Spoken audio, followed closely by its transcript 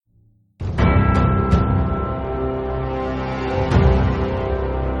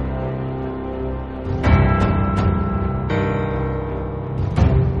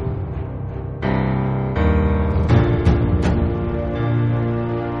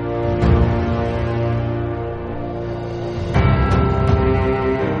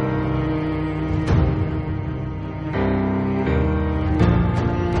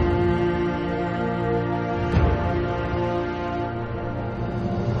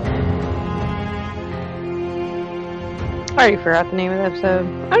already forgot the name of the episode.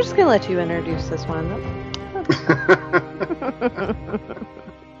 I'm just gonna let you introduce this one.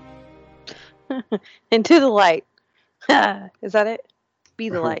 Into the light. Is that it? Be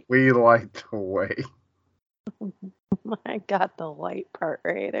the light. We light the way. I got the light part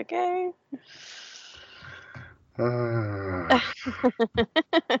right, okay?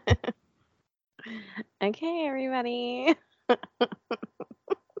 Okay, everybody.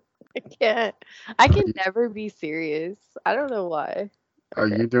 I can never be serious. I don't know why. Are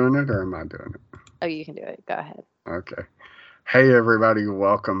you doing it or am I doing it? Oh, you can do it. Go ahead. Okay. Hey, everybody.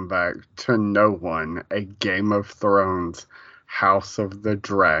 Welcome back to No One, a Game of Thrones House of the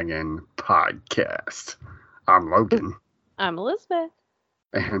Dragon podcast. I'm Logan. I'm Elizabeth.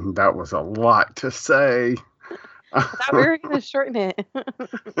 And that was a lot to say. I thought we were going to shorten it.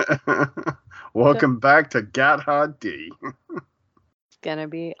 Welcome back to Gat Hot D. It's going to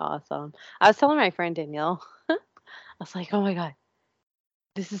be awesome. I was telling my friend Danielle, I was like, oh my God,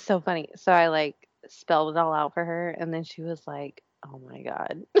 this is so funny. So I spelled it all out for her. And then she was like, oh my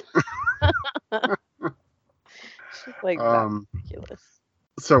God. She's like, that's ridiculous.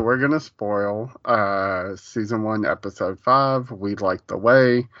 So we're going to spoil season 1, episode 5, We Light the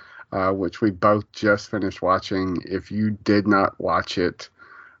Way, which we both just finished watching. If you did not watch it,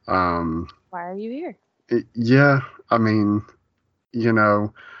 why are you here? I mean,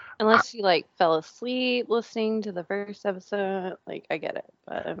 unless you fell asleep listening to the first episode, I get it.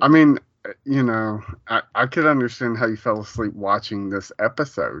 But I mean, I could understand how you fell asleep watching this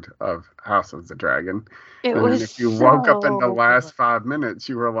episode of House of the Dragon. And if you woke up in the last 5 minutes,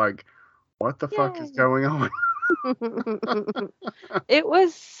 you were like, what the fuck is going on? It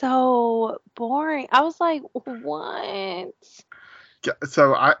was so boring. I was like, what?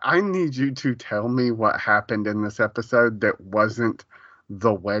 So I need you to tell me what happened in this episode that wasn't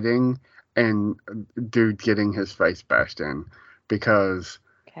the wedding and dude getting his face bashed in. Because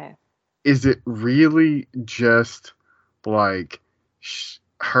is it really just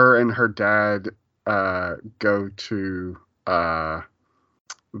her and her dad go to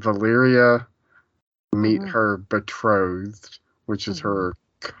Valyria, meet her betrothed, which is her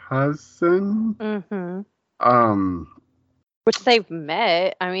cousin? Which they've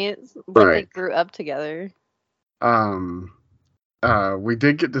met. I mean, it's they grew up together. We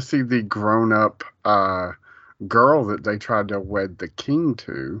did get to see the grown-up girl that they tried to wed the king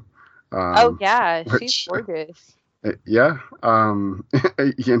to. Oh yeah, she's gorgeous. Yeah. I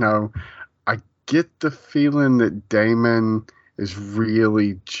get the feeling that Daemon is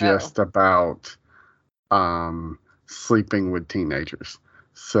really just about sleeping with teenagers.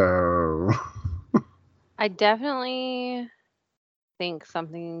 So I definitely think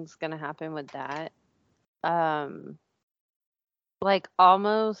something's gonna happen with that.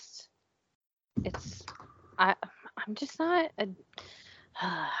 Almost it's I'm just not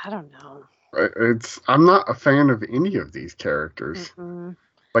I don't know. I'm not a fan of any of these characters.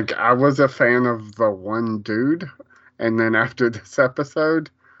 I was a fan of the one dude, and then after this episode,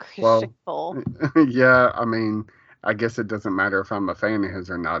 yeah, I mean, I guess it doesn't matter if I'm a fan of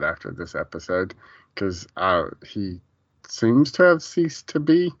his or not after this episode, because he seems to have ceased to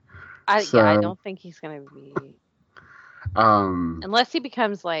be. I don't think he's gonna be. Unless he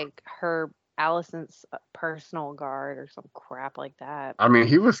becomes Alicent's personal guard or some crap like that. I mean,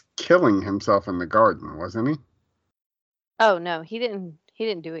 he was killing himself in the garden, wasn't he? Oh no, he didn't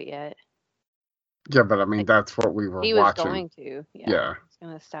do it yet. Yeah, but I mean, that's what we were watching. He was going to. Yeah. He's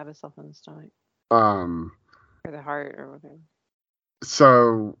gonna stab himself in the stomach. Or the heart or whatever.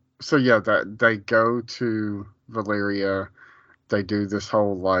 So yeah, that they go to Valyria. They do this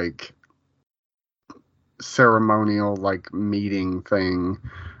whole ceremonial meeting thing.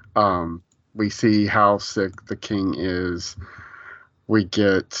 We see how sick the king is. We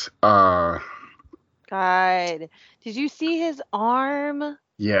get God, did you see his arm?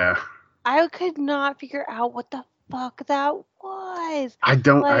 Yeah. I could not figure out what the fuck that was. I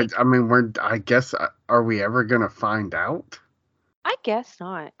don't I mean, I guess, are we ever gonna find out? I guess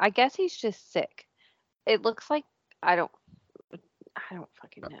not. I guess he's just sick. It looks like I don't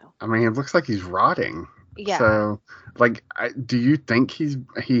fucking know. I mean, it looks like he's rotting. Yeah. So, do you think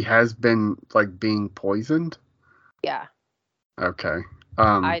he has been being poisoned? Yeah. Okay.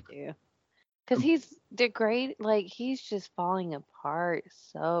 I do. Because he's degraded. He's just falling apart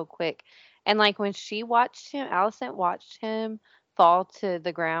so quick. And when she watched him, Alicent watched him fall to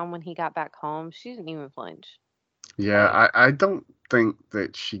the ground when he got back home. She didn't even flinch. Yeah, I don't think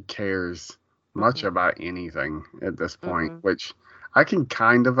that she cares much about anything at this point, which I can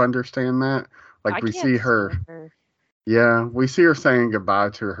kind of understand that. We see her. Yeah, we see her saying goodbye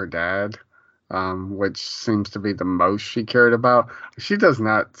to her dad. which seems to be the most she cared about. She does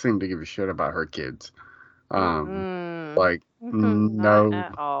not seem to give a shit about her kids. Mm-mm. Like, Not no,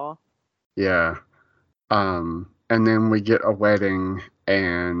 at all. yeah. And then we get a wedding,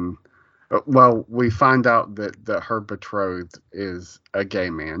 and well, we find out that her betrothed is a gay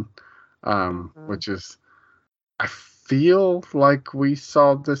man, Mm-hmm. which is, I feel like we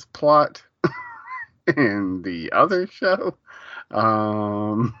saw this plot in the other show.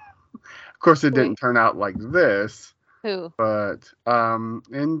 Of course, it didn't Wait, turn out like this, who? but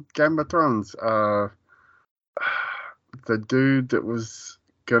in Game of Thrones, the dude that was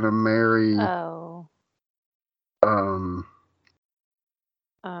gonna marry, Oh, um,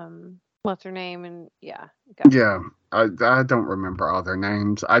 what's her name? And yeah, gotcha. yeah, I don't remember all their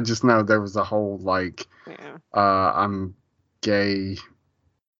names. I just know there was a whole like, Yeah. I'm gay,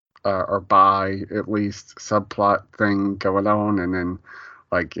 or bi at least subplot thing going on, and then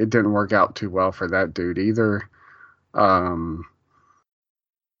like it didn't work out too well for that dude either. Um,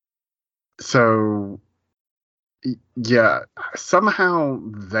 so yeah, somehow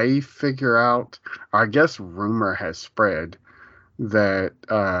they figure out, I guess rumor has spread that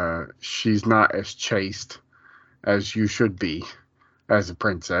she's not as chaste as you should be as a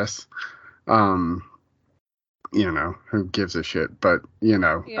princess. Um, who gives a shit? But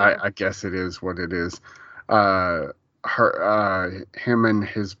Yeah. I guess it is what it is. Uh, him and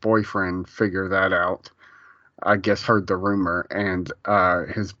his boyfriend figure that out. I guess heard the rumor, and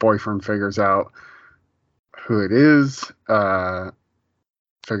his boyfriend figures out who it is. Yeah.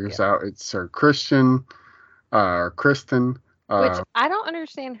 Figures out it's Sir Christian, or Kristen. Which Uh, I don't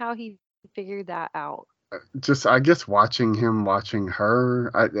understand how he figured that out. just I guess watching him, watching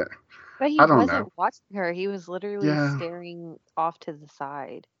her. But he I don't know. wasn't watching her. He was literally Yeah, staring off to the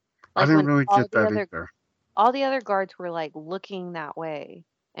side. I Like didn't when really get that either. all the other guards were like looking that way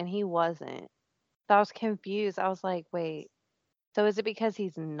and he wasn't. So I was confused. I was like, "Wait. So is it because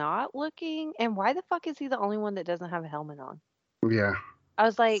he's not looking? And why the fuck is he the only one that doesn't have a helmet on?" Yeah, I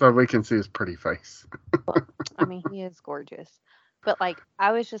was like, so we can see his pretty face. well, I mean, he is gorgeous. But like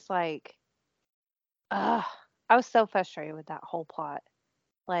I was just like, ugh. I was so frustrated with that whole plot.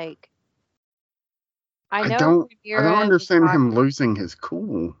 Like I I know don't I don't Rhaenyra was understand not him losing his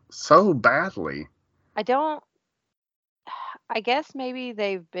cool so badly. I don't I guess maybe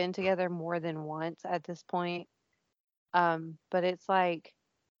they've been together more than once at this point. But it's like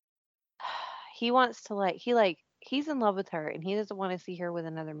he wants to he's in love with her and he doesn't want to see her with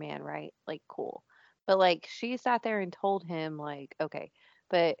another man, right? Like cool. But like she sat there and told him like, okay,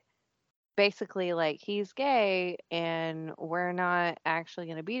 but basically like he's gay and we're not actually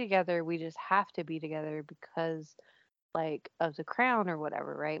going to be together. We just have to be together because like of the crown or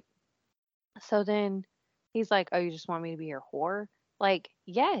whatever, right? So then he's like, "Oh, you just want me to be your whore?" Like,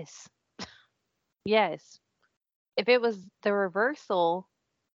 yes. Yes. If it was the reversal,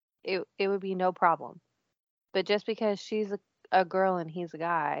 it would be no problem. But just because she's a girl and he's a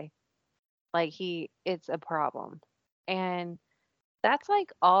guy, like it's a problem. And that's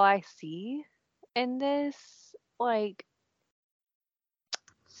like all I see in this like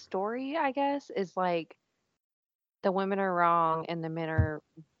story, I guess, is like the women are wrong and the men are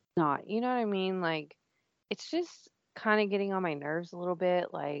not. You know what I mean? Like it's just kind of getting on my nerves a little bit,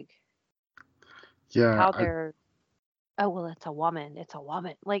 like Yeah, how they're, oh well, it's a woman, it's a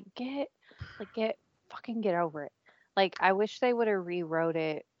woman. Get fucking get over it. Like I wish they would have rewrote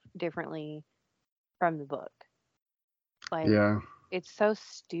it differently from the book. Like yeah. it's so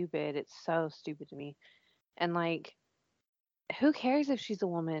stupid. It's so stupid to me. And like who cares if she's a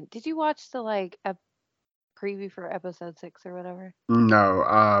woman? Did you watch the like a preview for episode 6 or whatever?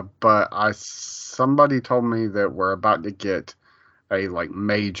 No, but somebody told me that we're about to get a like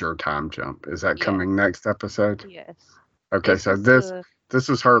major time jump. Is that Yes. coming next episode? Yes. Okay, This so is this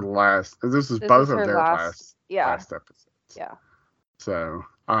was her last. This was this both is of her their last. Yeah. last episodes. Yeah. So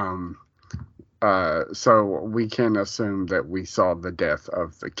so we can assume that we saw the death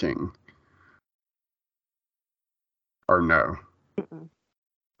of the king, or no? Mm-mm.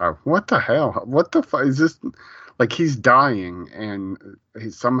 What the hell? What the fuck is this? Like he's dying, and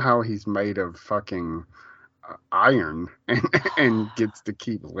somehow he's made of fucking iron, and gets to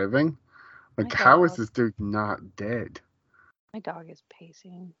keep living. My Like, how is dog. this dude not dead? My dog is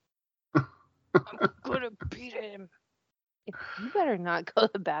pacing. I'm gonna beat him. If you better not go to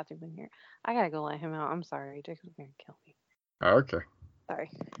the bathroom in here. I gotta go let him out. I'm sorry. Jacob's gonna kill me. Okay. Sorry.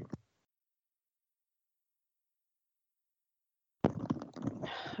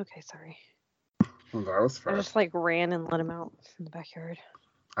 Okay, sorry. Well, that was I fast. just like ran and let him out in the backyard.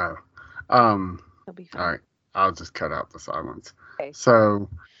 Oh. Um. He'll be All fine. right. I'll just cut out the silence. Okay. So,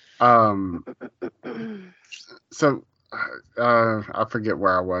 Um, so I forget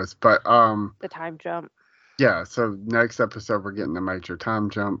where I was, but The time jump. yeah. So next episode we're getting a major time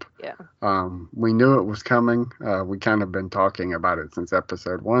jump. Yeah. We knew it was coming. We kind of been talking about it since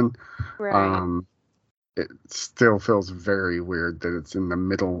episode 1. Right. It still feels very weird that it's in the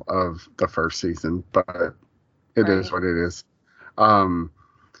middle of the first season, but it is Right. what it is. Um,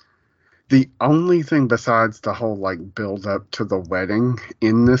 the only thing besides the whole like build up to the wedding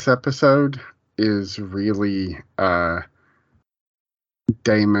in this episode is really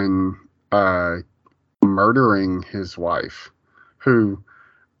Damon murdering his wife, who,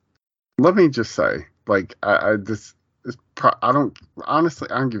 let me just say, like I don't honestly,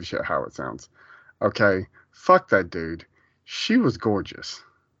 I don't give a shit how it sounds. Okay, fuck that dude. She was gorgeous.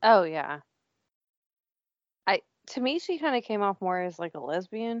 Oh yeah. To me she kind of came off more as like a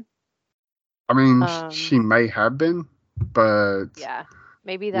lesbian. I mean, Um she may have been, but yeah.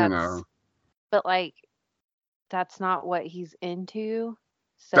 Maybe you that's know, but like that's not what he's into.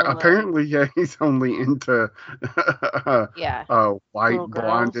 So like apparently, yeah, he's only into yeah, white, little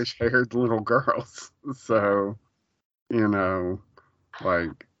girls. blondish haired little girls. Yeah. So, you know,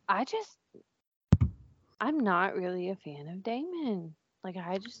 like, I just I'm not really a fan of Damon. Like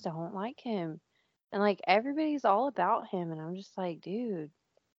I just don't like him. And like everybody's all about him and I'm just like, dude.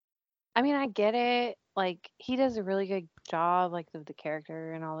 I mean, I get it. Like he does a really good job like of the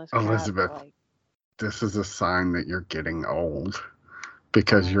character and all this crap, but Elizabeth, like this is a sign that you're getting old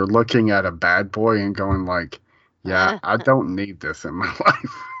because what? you're looking at a bad boy and going like, yeah, I don't need this in my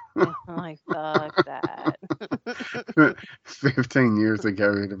life. I'm like, fuck that. 15 years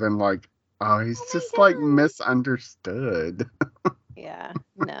ago, he'd have been like, oh, he's Oh just like my god. misunderstood. Yeah,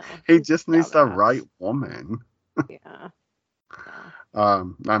 no. He just needs the right Dumbass. woman. Yeah,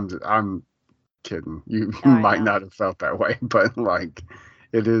 no. I'm kidding. You No, I might know. not have felt that way, but like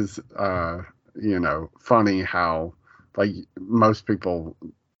it is funny how like most people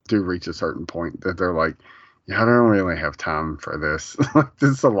do reach a certain point that they're like, yeah, I don't really have time for this. Like this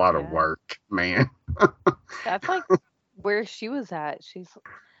is a lot of Yeah. work, man. That's like where she was at. She's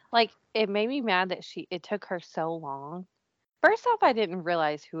like, it made me mad that it took her so long. First off, I didn't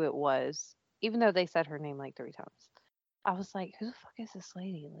realize who it was, even though they said her name like 3 times. I was like, who the fuck is this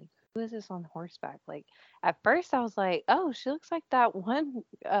lady? Like, who is this on horseback? Like, at first I was like, oh, she looks like that one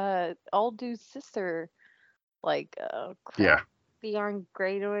old dude's sister. Like, oh Yeah. crap. Theon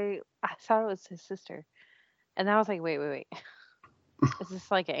Greyjoy. I thought it was his sister. And then I was like, wait, wait, wait. Is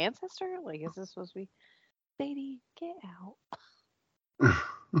this like an ancestor? Like, is this supposed to be Lady, get out. God,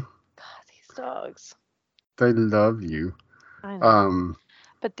 these dogs. They love you. I know. Um,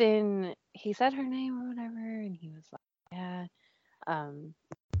 But then he said her name or whatever, and he was like, yeah, um,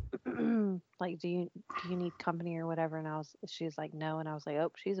 like, do you need company or whatever? And she was like, no, and I was like,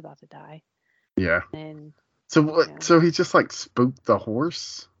 oh, she's about to die. yeah. And So you what? know, So he just like spooked the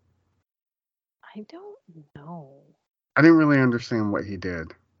horse. I don't know. I didn't really understand what he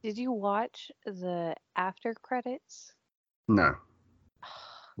did. Did you watch the after credits? No.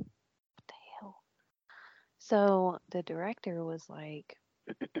 What the hell? So the director was like,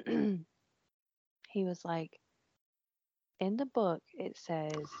 he was like, in the book it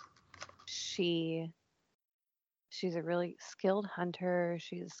says she she's a really skilled hunter,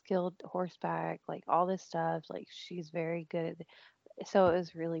 she's a skilled horseback, like all this stuff, like she's very good at so it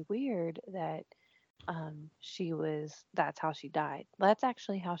was really weird that that's how she died. That's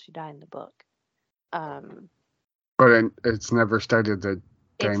actually how she died in the book. Um But it's never stated that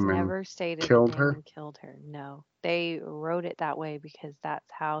it's Damon never stated that killed her. Damon killed her. No. They wrote it that way because that's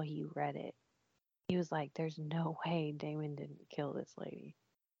how he read it. He was like, there's no way Damon didn't kill this lady.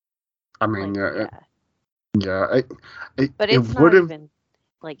 I mean, Like, yeah. yeah, But it it's not would have even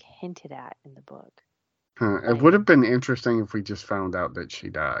like hinted at in the book. it Like, would have been interesting if we just found out that she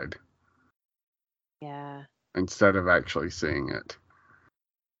died yeah. instead of actually seeing it.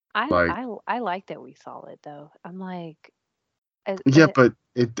 I Like, I I like that we saw it though. I'm like, yeah, but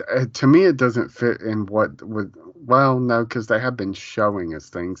it to me it doesn't fit in what with. Well, no, because they have been showing us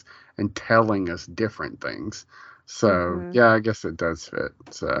things and telling us different things. So mhm. yeah, I guess it does fit.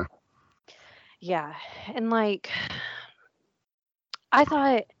 So Yeah. And like I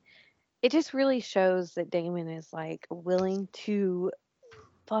thought it just really shows that Damon is like willing to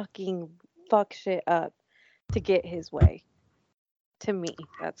fucking fuck shit up to get his way. To me,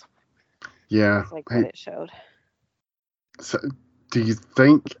 yeah. that's like what Hey, it showed. so do you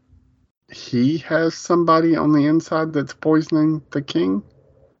think he has somebody on the inside that's poisoning the king?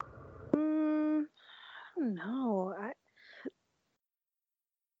 I don't know.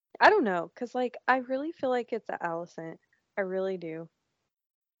 I don't know, cause like I really feel like it's a Alicent. I really do.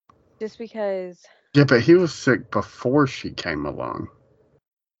 Just because. Yeah, but he was sick before she came along.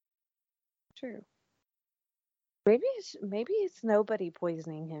 True. Maybe it's nobody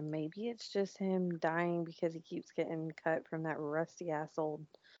poisoning him. Maybe it's just him dying because he keeps getting cut from that rusty ass old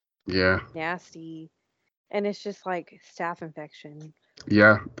Yeah. nasty, and it's just like staph infection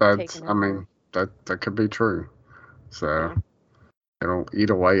Yeah, taking over. that could be true. So Yeah. it'll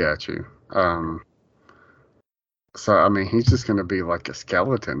eat away at you. So I mean, he's just gonna be like a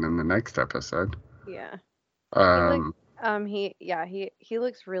skeleton in the next episode. Yeah. He look Um, he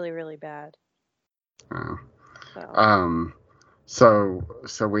looks really really bad. uh, So um, so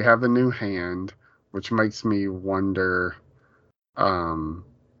we have a new hand, which makes me wonder,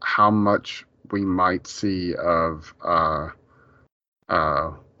 how much we might see of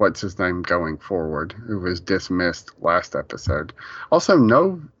what's his name going forward, who was dismissed last episode. Also,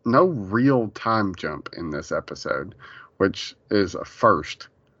 no real time jump in this episode, which is a first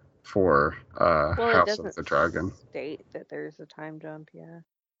for well, it House of doesn't the Dragon. state that there's a time jump, yeah.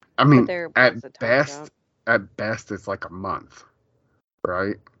 I But mean, there was a time jump. at best, it's like a month,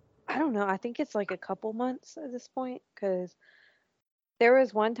 right? I don't know. I think it's like a couple months at this point because there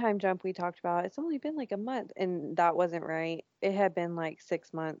was one time jump we talked about. It's only been like a month, and that wasn't right. It had been like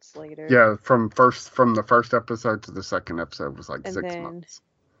 6 months later, Yeah, from the first episode to the second episode was like and 6 months.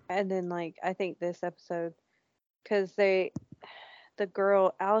 then like I think this episode because the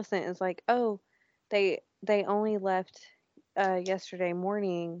girl Allison is like, oh, they only left yesterday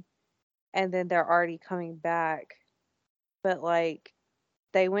morning, and then they're already coming back, but like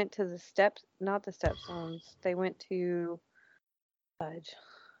they went to the steps, not the stepstones. They went to fudge.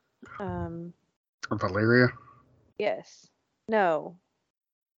 Um, Valeria, yes, no,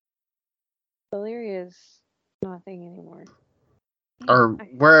 Valeria's not a thing anymore. Damn, or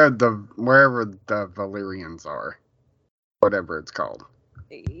wherever the Valerians are, whatever it's called.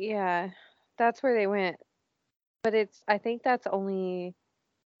 yeah, that's where they went. But I think that's only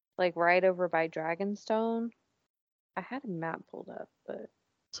like right over by Dragonstone. I had a map pulled up, but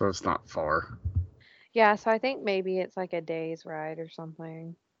So it's not far. yeah, so I think maybe it's like a day's ride or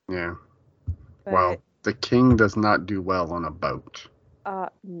something. Yeah. Well, But the king does not do well on a boat.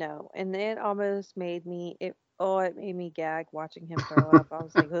 no. And it almost made me it made me gag watching him throw up. I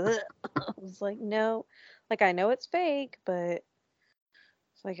was like, ugh. I was like, no. Like I know it's fake, but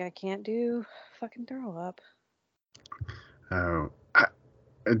it's like I can't do fucking throw up. Oh,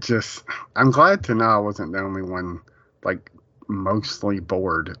 it just, I'm glad to know I wasn't the only one, like, mostly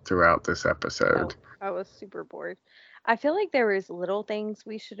bored throughout this episode. No, I was super bored. I feel like there was little things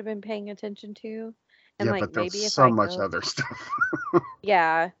we should have been paying attention to. And Yeah, like but there's maybe if so I much go other stuff.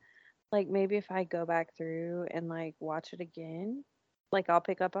 yeah, like maybe if I go back through and like watch it again, like I'll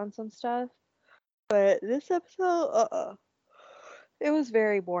pick up on some stuff. But this episode, it was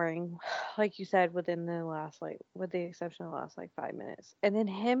very boring. Like you said, within the last like with the exception of the last like 5 minutes. And then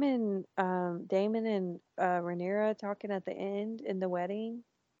him and Damon and Rhaenyra talking at the end in the wedding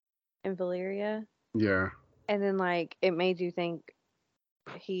in Valyria. Yeah. And then like it made you think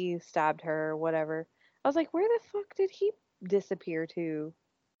he stabbed her or whatever. I was like, where the fuck did he disappear to?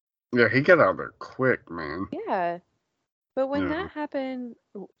 Yeah, he got out there quick, man. Yeah. But when Yeah. that happened,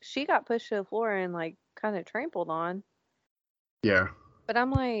 she got pushed to the floor and like kind of trampled on. Yeah. But I'm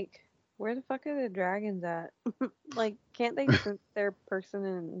like, where the fuck are the dragons at? Like, can't they sense their person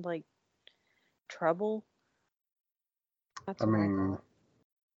in like trouble? That's I what I mean, thought.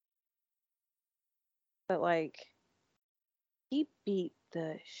 But like, he beat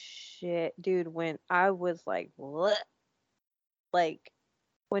the shit, dude. When I was like, what? Like,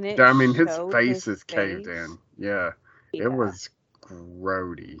 when it his showed face his is caved face, in. Yeah. It yeah, was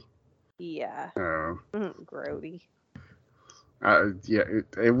grody. yeah, Uh, grody, yeah,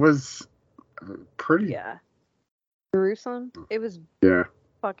 it was pretty. yeah, gruesome. It was Yeah.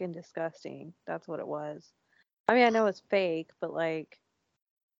 fucking disgusting. That's what it was. I mean, I know it's fake, but like,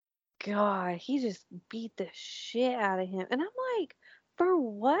 God, he just beat the shit out of him. And I'm like, for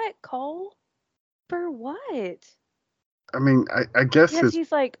what, Cole? For what? I mean, I guess Because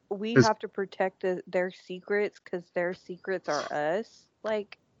he's like, we his have to protect their secrets because their secrets are us.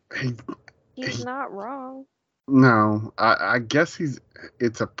 Like, he, he's he not wrong. no, I guess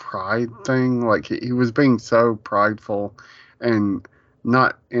it's a pride thing. Like he was being so prideful, and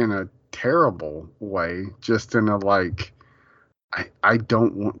not in a terrible way, just in a like, I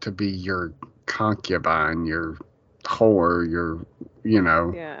don't want to be your concubine, your whore, your,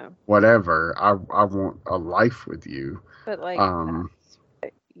 Yeah. whatever. I want a life with you. But like, Um,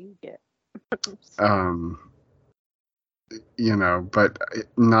 that's what you get. So, um, but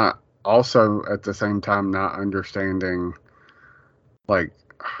not also at the same time not understanding, like,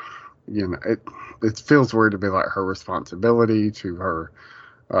 it feels weird to be like her responsibility to her,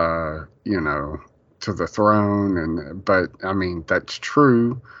 you know, to the throne, but I mean that's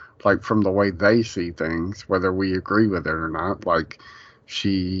true, like from the way they see things, whether we agree with it or not. Like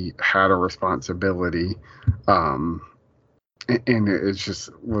she had a responsibility, um, and it just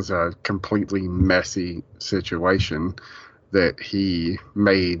was a completely messy situation that he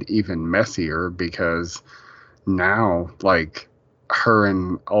made even messier because now, like, her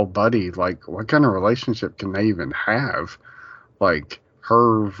and old buddy, like, what kind of relationship can they even have? Like,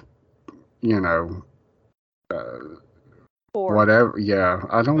 her, you know, Poor. whatever. Yeah,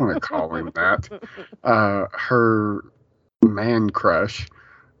 I don't want to call him that. Her man crush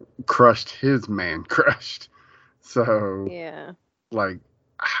crushed his man crushed. So, Yeah. like,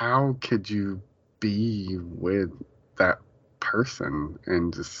 how could you be with that person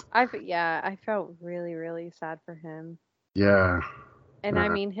and just, I felt really, really sad for him. yeah, And I uh,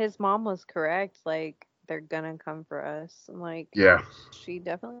 mean, his mom was correct. Like, they're gonna come for us. And like, yeah. she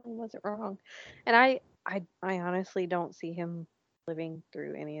definitely wasn't wrong. And I honestly don't see him living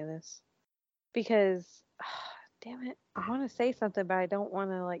through any of this because, damn it, I want to say something, but I don't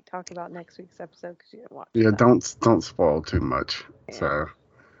want to like talk about next week's episode because you didn't watch Yeah, that. don't spoil too much. Yeah. So,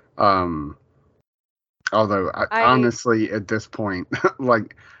 um, although I honestly, at this point,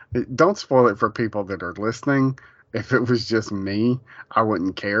 like, don't spoil it for people that are listening. If it was just me, I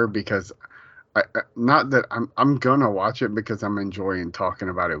wouldn't care because not that I'm gonna watch it because I'm enjoying talking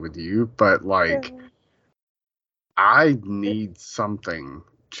about it with you, but like, Yeah. I need something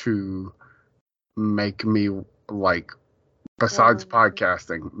to make me like besides Well,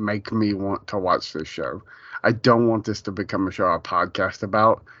 podcasting, make me want to watch this show. I don't want this to become a show I podcast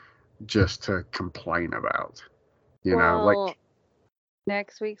about just to complain about. You know, well, like,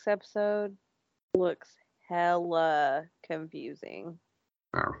 next week's episode looks hella confusing.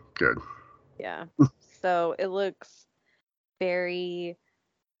 oh, good. Yeah. So it looks very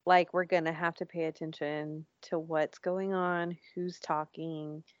like we're gonna have to pay attention to what's going on, who's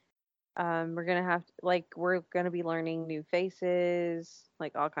talking. We're gonna have like we're gonna be learning new faces,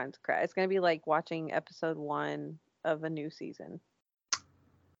 like all kinds of crap. It's gonna be like watching episode 1 of a new season.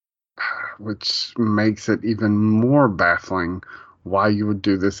 Which makes it even more baffling why you would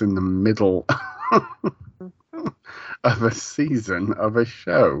do this in the middle Mhm. of a season of a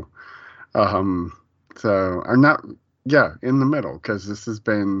show. Um, so, or not, yeah, in the middle, because this was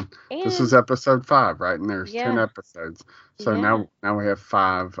And episode 5, right? And there's 10 yeah, episodes. So yeah, now we have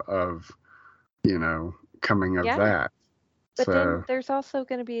 5 of, you know, coming of yeah. that. But then So, there's also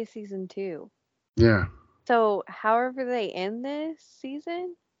gonna be a season 2. yeah. So however they end this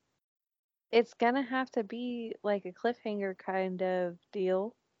season, it's gonna have to be like a cliffhanger kind of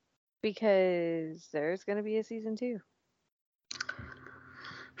deal because there's gonna be a season 2.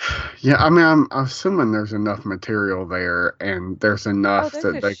 Yeah, I mean, I'm assuming there's enough material there, and there's Oh, enough there's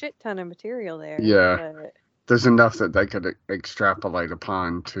that a they, shit ton of material there, yeah, but there's enough that they could extrapolate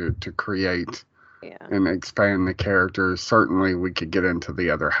upon to create yeah. and expand the characters. Certainly, we could get into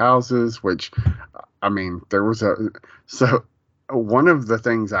the other houses, which, I mean, there was so one of the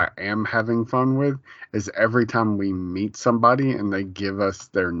things I am having fun with is every time we meet somebody and they give us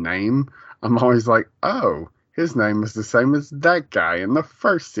their name, I'm always like, oh, his name is the same as that guy in the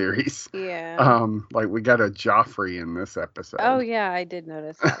first series. Yeah. Like we got a Joffrey in this Oh episode. yeah, I did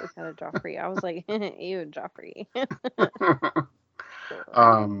notice that we had a Joffrey. I was like, ew, Joffrey.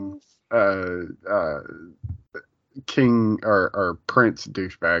 um, Gross. uh, uh, King or Prince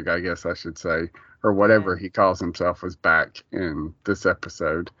douchebag, I guess I should say, or whatever Yeah. he calls himself, was back in this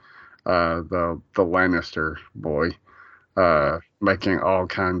episode. The Lannister boy, Yeah. making all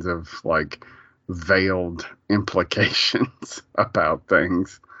kinds of like veiled implications about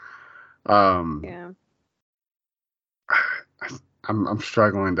things. Um, Yeah. I'm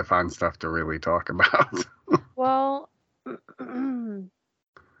struggling to find stuff to really talk about. Well,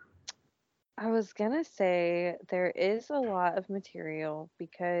 I was gonna say there is a lot of material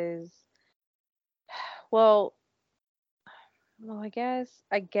because, well, I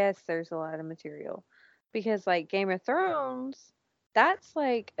guess there's a lot of material because like Game of Thrones, that's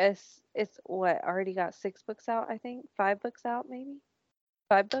like it's what already got 6 books out, I think 5 books out maybe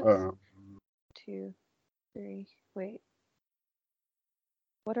 5 books, uh, 2, 3. Wait,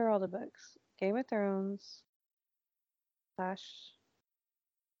 what are all the books? Game of Thrones, Clash,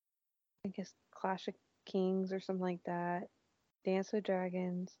 I guess Clash of Kings or something like that. Dance with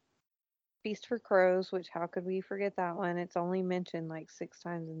Dragons, Feast for Crows, which how could we forget that one? It's only mentioned like 6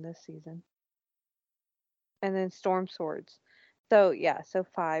 times in this season. And then Storm Swords. So yeah, so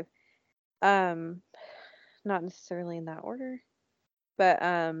 5. Um, not necessarily in that order, but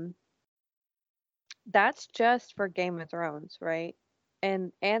that's just for Game of Thrones, right?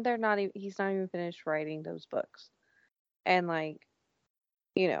 And they're not even he's not even finished writing those books. And like,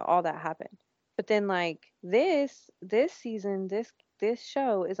 all that happened. But then like this season, this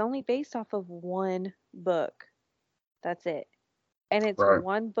show is only based off of one book. That's it. And it's Right.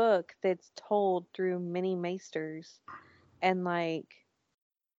 one book that's told through many maesters and like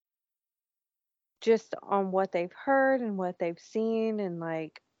just on what they've heard and what they've seen and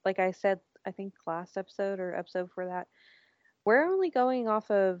like I said, I think last episode or episode for that, we're only going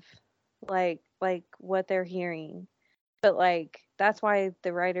off of like what they're hearing. But like that's why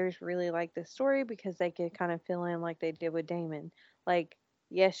the writers really like this story because they could kind of fill in like they did with Damon. Like,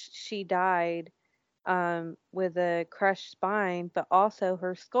 yes, she died with a crushed spine, but also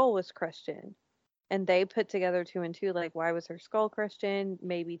her skull was crushed in. And they put together two and two, like, why was her skull crushed in?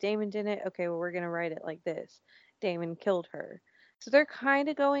 Maybe Damon did it. Okay, well, we're gonna write it like this. Damon killed her. So they're kind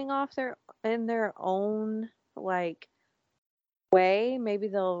of going off their own like way. Maybe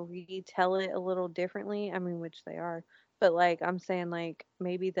they'll retell it a little differently. I mean, which they are. But like I'm saying, like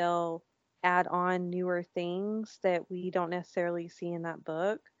maybe they'll add on newer things that we don't necessarily see in that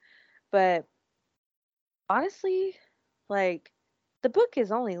book. But honestly, like the book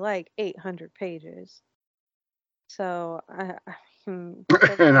is only like 800 pages. So I mean,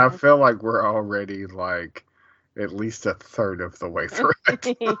 And I 700. feel like we're already like at least a third of the way through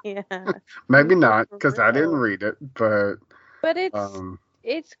it. Yeah, Maybe for not, because I didn't real. read it, but But it's um,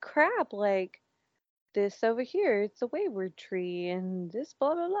 it's crap. Like this over here, it's a wayward tree, and this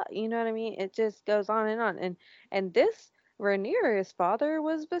blah blah blah. You know what I mean? It just goes on and on. And this Rhaenyra's father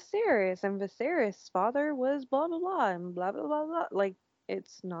was Viserys, and Viserys' father was blah blah blah, and blah blah blah blah. Like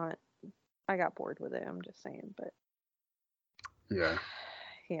it's not. I got bored with it. I'm just saying, but yeah,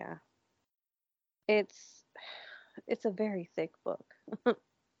 yeah, it's it's a very thick book.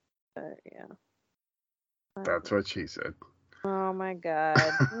 But yeah. that's what she said. Oh my god.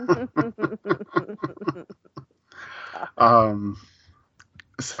 Stop it. um,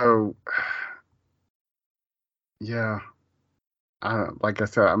 so yeah, like I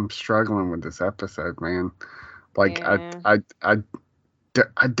said, I'm struggling with this episode, man. Like Yeah.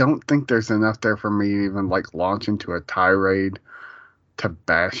 I don't think there's enough there for me to even like launch into a tirade to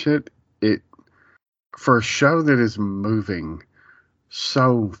bash it. It for a show that is moving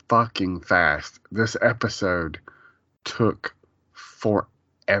so fucking fast. This episode took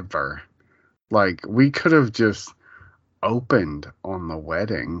forever. Like we could have just opened on the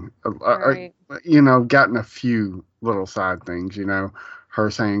wedding, Right. gotten a few little side things,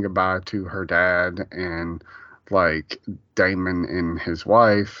 her saying goodbye to her dad and like Damon and his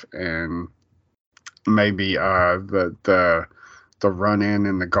wife and maybe the run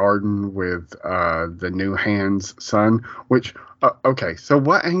in the garden with the new hand's son. Which okay, so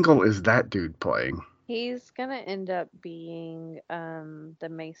what angle is that dude playing? He's gonna end up being the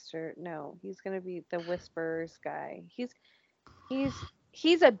Maester. No, he's gonna be the Whisperers guy.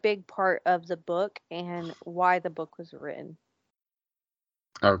 He's a big part of the book and why the book was written.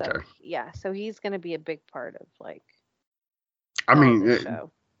 So Okay, yeah, so he's gonna be a big part of like I telling mean the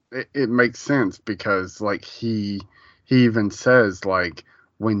show. it makes sense because like he even says like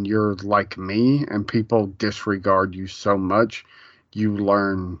when you're like me and people disregard you so much, you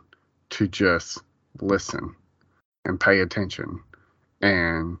learn to just listen and pay attention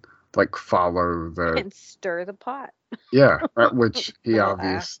and like follow the And stir the pot. yeah, right, which he Little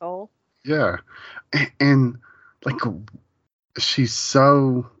obvious asshole. yeah. And like she's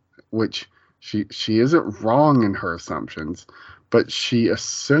so which she isn't wrong in her assumptions, but she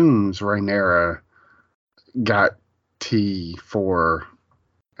assumes Rhaenyra got tea for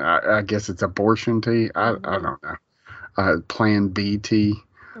I guess it's abortion tea. I Mhm. don't know. Plan B tea.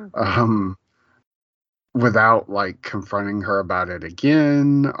 Mhm. Um, without like confronting her about it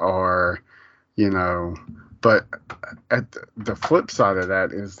again, or you know. But at the flip side of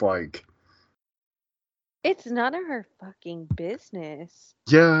that is like, It's none of her fucking business.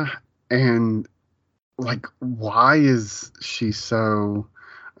 yeah, and like, why is she so?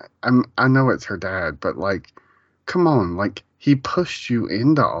 I know it's her dad, but like, come on, like he pushed you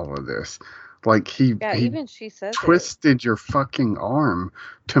into all of this. Like Yeah, he even she says it. twisted your fucking arm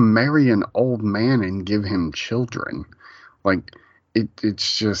to marry an old man and give him children. Like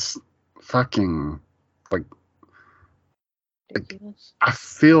it's just fucking like Ridiculous. I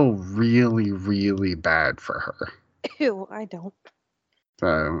feel really really bad for her. Ew, I don't.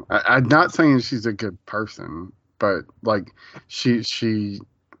 So I'm not saying she's a good person, but like she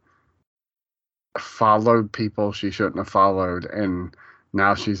followed people she shouldn't have followed, and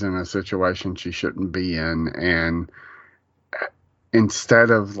now she's in a situation she shouldn't be in, and instead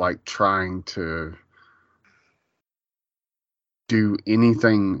of like trying to do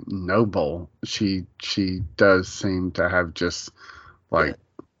anything noble. She does seem to have just like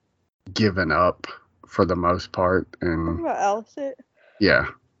given up for the most part, and What about Alicent? yeah,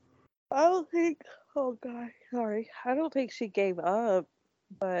 I don't think. Oh God, sorry. I don't think she gave up,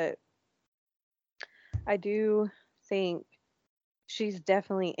 but I do think she's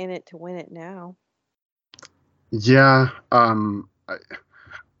definitely in it to win it now. yeah.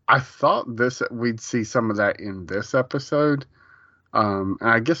 I thought we'd see some of that in this episode. And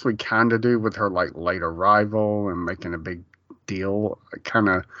I guess we kind of do with her like late arrival and making a big deal, kind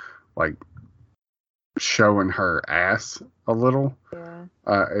of like showing her ass a little Yeah.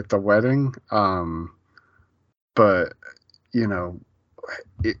 at the wedding. But you know,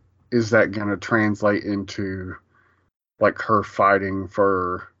 is that going to translate into like her fighting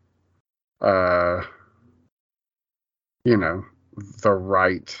for, uh, you know, the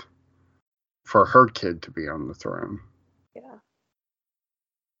right for her kid to be on the throne? Yeah.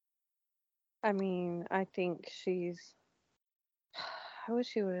 I mean, I think she's. I wish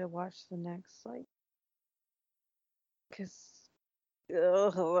she would have watched the next, like, because.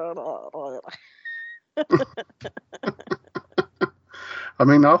 I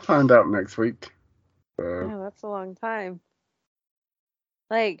mean, I'll find out next week. Yeah, that's a long time.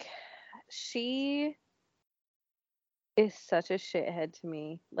 Like, she is such a shithead to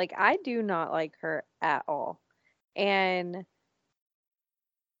me. Like, I do not like her at all. And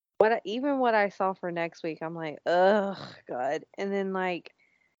even what I saw for next week, I'm like, ugh, God. And then like,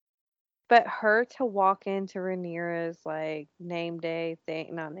 but her to walk into Rhaenyra's like name day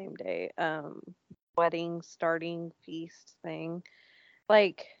thing, not name day, wedding starting feast thing,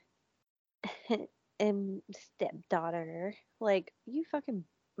 like, and stepdaughter, like you fucking,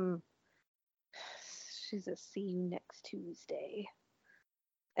 mm, she's a see you next Tuesday.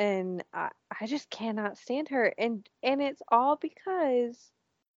 And I just cannot stand her, and it's all because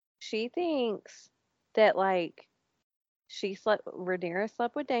she thinks that like Rhaenyra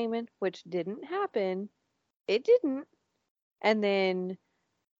slept with Daemon, which didn't happen. It didn't. And then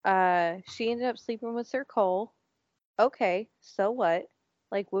she ended up sleeping with Sir Cole. Okay, so what?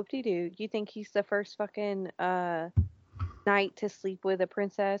 Like whoop de doo. You think he's the first fucking knight to sleep with a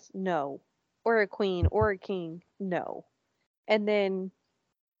princess? No. Or a queen or a king? No. And then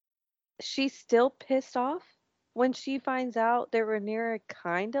she's still pissed off when she finds out that Rhaenyra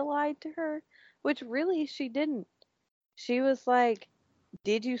kinda lied to her, which really she didn't. She was like,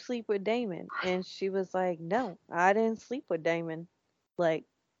 "Did you sleep with Damon?" And she was like, "No, I didn't sleep with Damon. Like,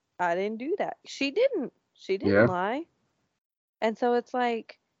 I didn't do that." She didn't. She didn't Yeah, lie. And so it's why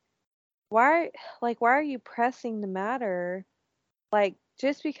why are you pressing the matter? Like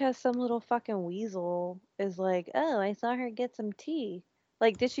just because some little fucking weasel is like, "Oh, I saw her get some tea."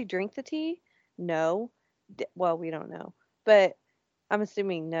 Like, did she drink the tea? No. Well, we don't know. But I'm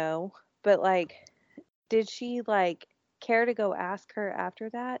assuming no. But like, did she like care to go ask her after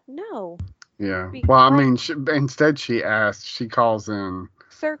that? No. yeah. Well, I Like mean, instead she calls in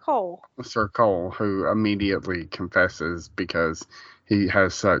Sir Cole. Sir Cole, who immediately confesses because he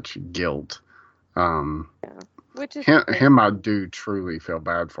has such guilt. Um, Yeah. Which is him, I crazy. do truly feel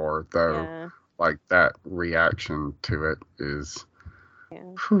bad for, though. Yeah. Like that reaction to it is, Yeah.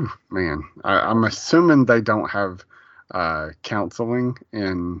 whew, man. I'm assuming they don't have counseling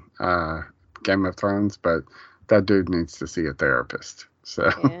in Game of Thrones, but that dude needs to see a therapist. So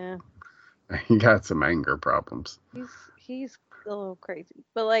Yeah. he got some anger problems. He's a little crazy.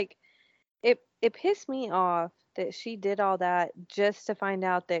 But like it pissed me off that she did all that just to find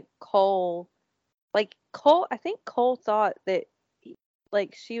out that Cole, I think Cole thought that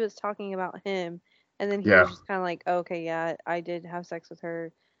like she was talking about him, and then he Yeah, was just kind of like, "Okay, yeah, I did have sex with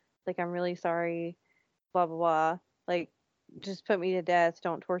her. Like I'm really sorry, blah blah blah. Like just put me to death,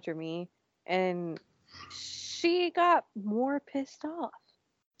 don't torture me." And she got more pissed off.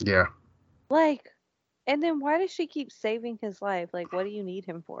 yeah. Like, and then why does she keep saving his life? Like, what do you need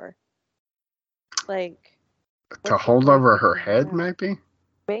him for? Like, To what's the hold point over of her doing head, that? maybe?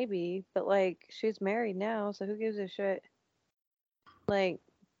 Maybe, but like, she's married now, so who gives a shit? Like,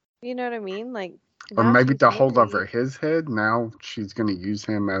 you know what I mean? Like, Or now maybe she's to hold over married. his head. Now she's going to use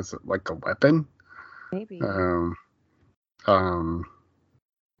him as like a weapon. Maybe. Um, um,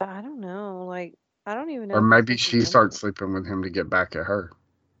 But I don't know. Like, I don't even or know if he's maybe sleeping she with starts women. sleeping with him to get back at her.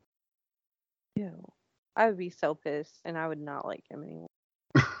 Ew. I would be so pissed, and I would not like him anymore.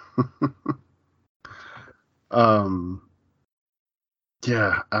 um,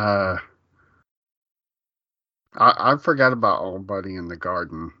 yeah. I forgot about old buddy in the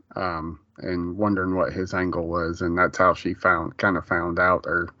garden. And wondering what his angle was, and that's how she kind of found out,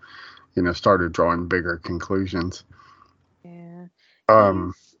 or started drawing bigger conclusions. Yeah.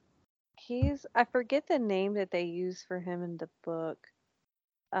 Um, He's I forget the name that they use for him in the book.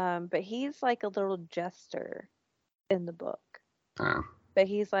 But he's like a little jester in the book. uh, But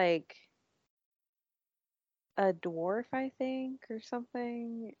he's like a dwarf, I think, or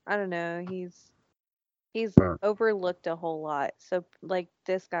something. I don't know. He's uh, overlooked a whole lot. So like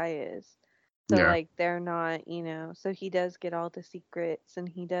this guy is. So yeah, like they're not, so he does get all the secrets and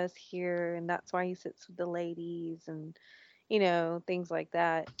he does hear and that's why he sits with the ladies and things like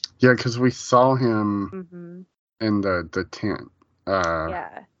that. yeah, because we saw him Mhm. in the tent. Uh,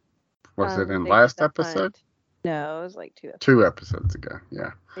 Yeah. was it in They did last the episode? hunt. No, it was like 2 episodes. 2 episodes ago.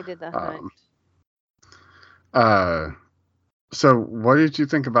 Yeah. They did the hunt. Um, uh, so what did you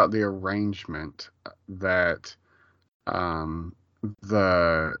think about the arrangement that um,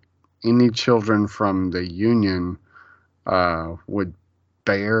 the any children from the Union would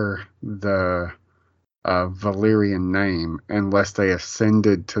bear the Valyrian name unless they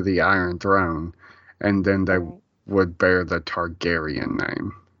ascended to the Iron Throne, and then they Right. would bear the Targaryen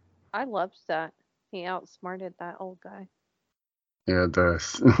name. I loved that. He outsmarted that old guy. Yeah,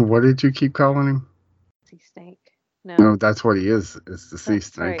 what did you keep calling him? Sea snake. No, No. that's what he is the sea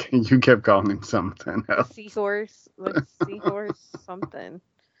snake. Sorry. You kept calling him something The else. seahorse. What's seahorse something?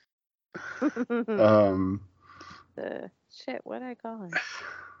 Um, The shit, what'd I call him?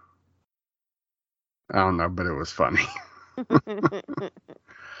 I don't know, but it was funny.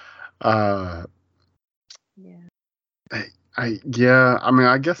 Uh, Yeah. yeah, I mean,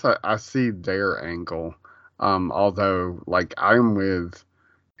 I guess I see their angle. Although, like, I'm with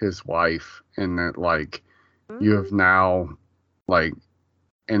his wife in that, like, you Hmm. have now, like,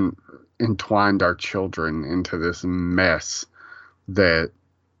 en entwined our children into this mess that,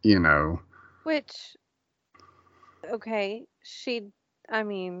 you know, Which, okay, I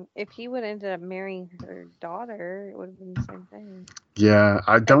mean, if he would have ended up marrying her daughter, it would have been the same thing. yeah,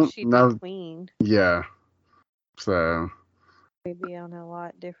 I Except don't she'd be know. queen. Yeah, so, We'd be on a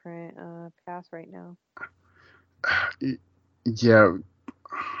lot different path right now. yeah,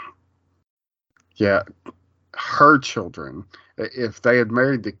 yeah, her children, if they had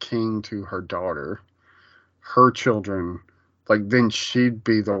married the king to her daughter, her children, like, then she'd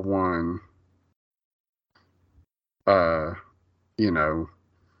be the one, uh, you know,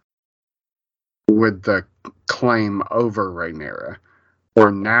 with the claim over Rhaenyra.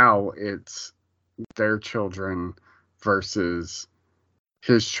 Or now it's their children versus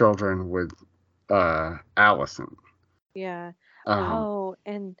his children with Allison. Yeah. Um, Oh,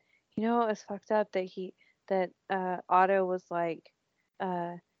 and it's fucked up that Otto was like,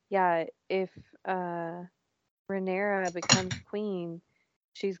 uh, yeah, if uh Rhaenyra becomes queen,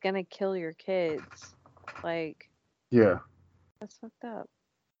 she's gonna kill your kids. Like, yeah. that's fucked up.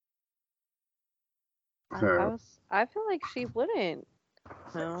 So I feel like she wouldn't.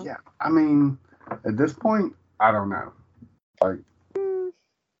 No. yeah, I mean, at this point, I don't know. Like, Mm,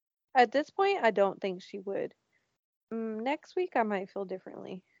 at this point, I don't think she would. Next week, I might feel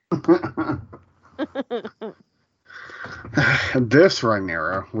differently. this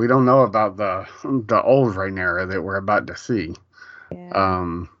Rhaenyra, we don't know about the old Rhaenyra that we're about to see. Yeah.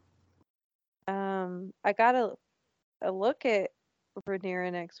 Um, I got a look at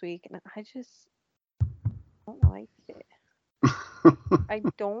Rhaenyra next week, and I just don't like it. I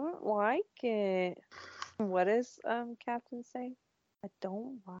don't like it. What does Captain say? I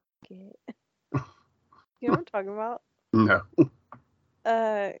don't like it. You know what I'm talking about? no,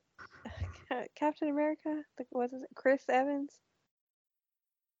 Uh, Captain America. What is it? Chris Evans.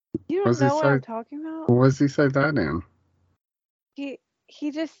 You what don't does he know what say? I'm talking about? What does he say that in? He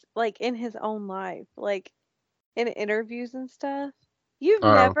he just like in his own life, like in interviews and stuff. You've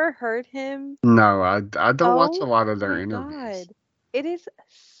Oh, never heard him. no, I don't watch a Oh lot of their my interviews. god. It is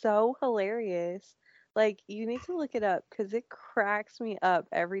so hilarious. Like you need to look it up cuz it cracks me up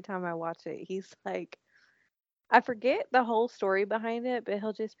every time I watch it. He's like I forget the whole story behind it, but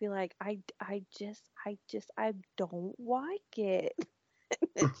he'll just be like I don't like it.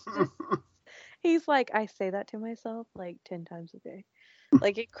 It's just he's like I say that to myself like 10 times a day.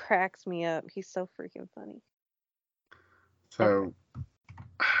 Like it cracks me up. He's so freaking funny. Okay. So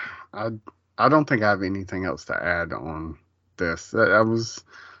I I don't think I have anything else to add on this. I was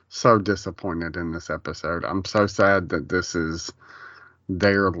so disappointed in this episode. I'm so sad that this is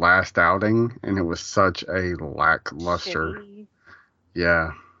their last outing, and it was such a lackluster. Shitty.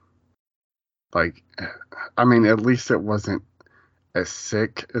 Yeah, like, I mean, at least it wasn't as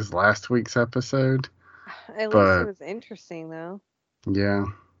sick as last week's episode, At least it but was interesting though. yeah,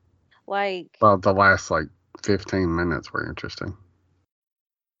 Like well, the last like 15 minutes were interesting.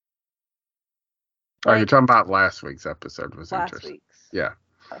 Oh, you're Like talking about last week's episode was last interesting. week's. Yeah.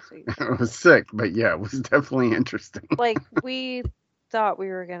 Last week's. It was sick, but yeah, it was definitely interesting. Like we thought we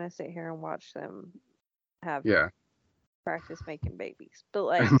were gonna sit here and watch them have Yeah. practice making babies, but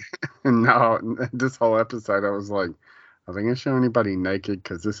like, And now, this whole episode, I was like, are they going to show anybody naked?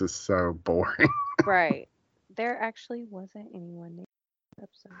 Because this is so boring. right? There actually wasn't anyone in the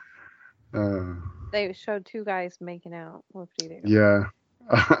episode. Uh, They showed two guys making out. Whoopsie doo. yeah.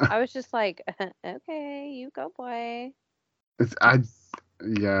 I was just like, okay, you go, boy. I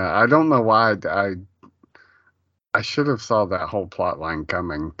yeah, I don't know why I should have saw that whole plot line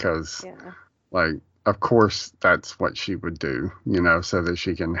coming because Yeah. like of course that's what she would do, so that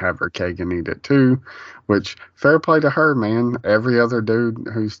she can have her cake and eat it too, which fair play to her, man. Every other dude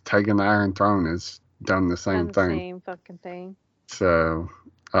who's taken the Iron Throne has done the same Done the thing. same fucking thing. So,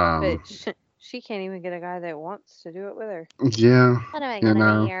 But she can't even get a guy that wants to do it with her. yeah, When am I you gonna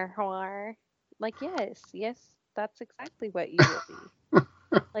know. be your whore? Like, yes, that's exactly what you will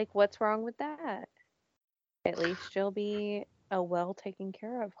be. Like, what's wrong with that? At least you'll be a well taken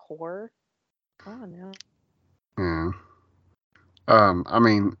care of whore. Oh no. Yeah. I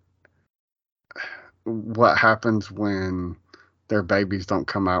mean, what happens when their babies don't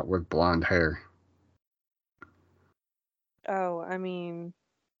come out with blonde hair? Oh, I mean,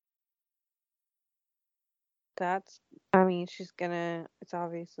 it's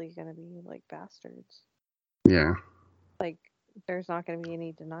obviously gonna be like bastards. Yeah. Like, there's not gonna be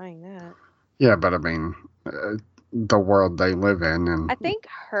any denying that. Yeah, but I mean, the world they live in and I think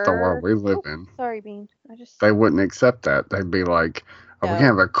the world her. we live Oh, in, sorry, Bean. I just. they wouldn't accept that. They'd be like, oh, we can't No.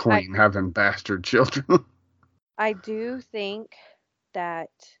 have a I queen having bastard children. I do think that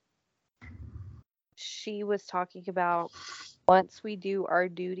she was talking about once we do our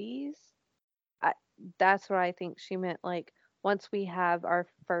duties. I, that's what I think she meant. Like, once we have our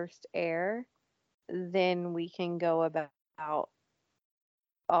first heir, then we can go about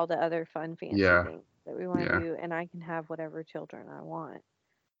all the other fun, fancy Yeah, things that we want to yeah. do, and I can have whatever children I want.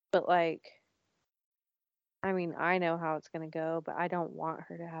 But, like, I mean, I know how it's going to go, but I don't want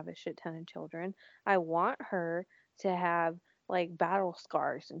her to have a shit ton of children. I want her to have, like, battle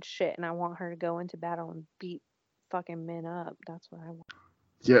scars and shit, and I want her to go into battle and beat fucking men up. That's what I want.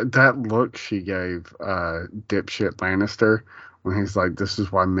 Yeah, that look she gave dipshit Lannister when he's like, this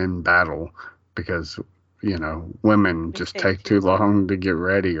is why men battle, because, women They just take take too too long. long to get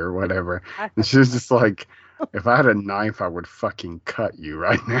ready or whatever. I And she fucking was love just like, if I had a knife, I would fucking cut you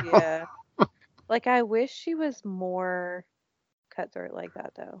right it. now. Yeah. Like, I wish she was more cutthroat like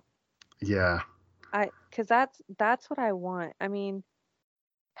that, though. Yeah. Cause that's what I want. I mean,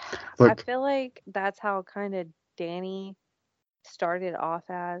 I Look, feel like that's how kind of Danny started off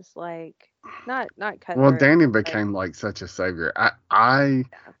as, like, not well, cutthroat, Danny like, became like such a savior.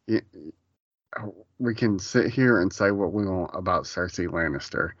 Y- we can sit here and say what we want about Cersei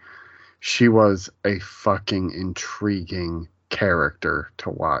Lannister. She was a fucking intriguing character to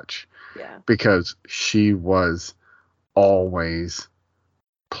watch yeah. because she was always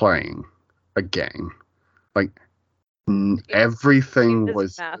playing a game. Like She she everything was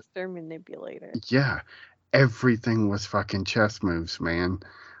was, master manipulator. yeah, everything was fucking chess moves, man.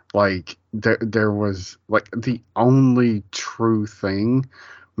 Like there was like the only true thing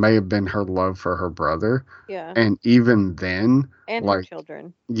may have been her love for her brother, Yeah. and even then, And her like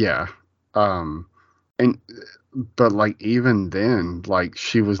children. yeah, um, and but like even then, like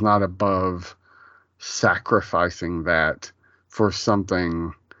she was not above sacrificing that for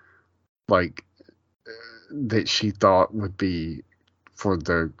something like that she thought would be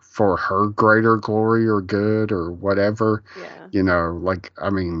for her greater glory or good or whatever. Yeah. Like I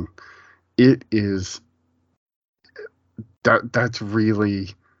mean, it is that's really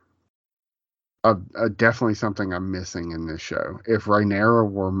a definitely something I'm missing in this show. If Rhaenyra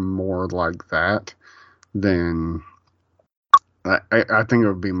were more like that, then I think it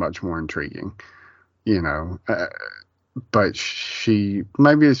would be much more intriguing. You know, but she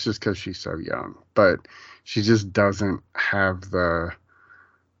maybe it's just because she's so young, but she just doesn't have that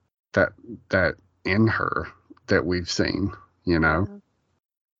that in her that we've seen. You know,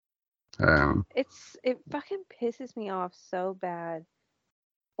 Yeah. um, It fucking pisses me off so bad.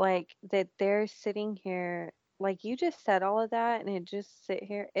 Like, that they're sitting here, like, you just said all of that and it just sit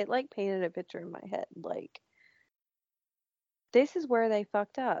here. It like painted a picture in my head. Like, this is where they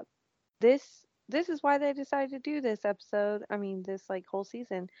fucked up. This is why they decided to do this episode. I mean, this like whole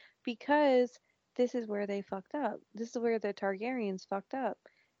season, because this is where they fucked up. This is where the Targaryens fucked up.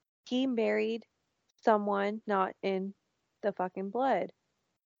 He married someone not in the fucking blood.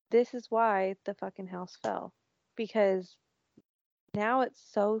 This is why the fucking house fell. Because now it's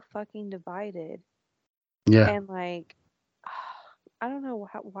so fucking divided. Yeah. And like, I don't know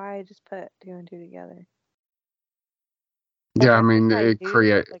why I just put two and two together. Like Yeah, I I think mean, I do,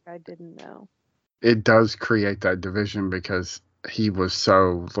 but like I didn't know. it does create that division because he was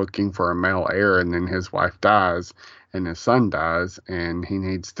so looking for a male heir, and then his wife dies and his son dies, and he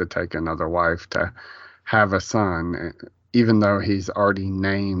needs to take another wife to have a son, even though he's already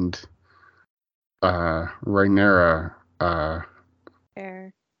named Rhaenyra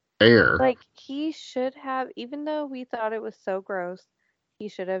Fair. heir. Like he should have, even though we thought it was so gross, he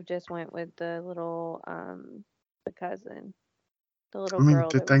should have just went with the little the cousin, the I little mean, girl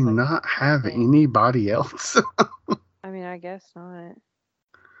did that they was like not have pregnant. anybody else? I mean, I guess not.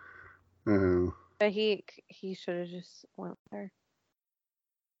 Oh. But he should have just went with her.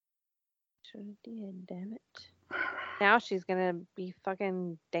 Should have did, damn it. Now she's gonna be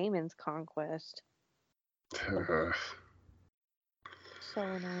fucking Damon's conquest. So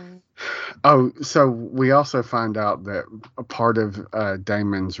annoying. Oh, so we also find out that a part of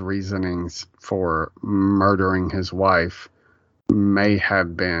Damon's reasonings for murdering his wife may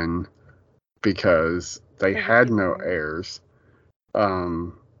have been because they Because he had keeps no her. heirs.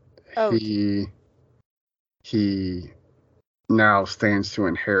 Um, Oh, he now stands to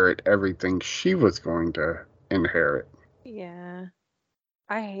inherit everything she was going to inherit. yeah.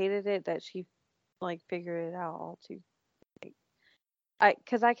 I hated it that she like figured it out all too. Like,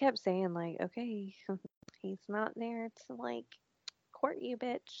 cause I kept saying like, okay, he's not there to like court you,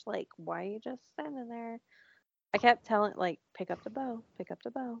 bitch. Like, why are you just standing there? I kept telling like, pick up the bow, pick up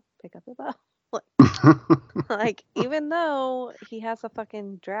the bow, pick up the bow. Like, even though he has a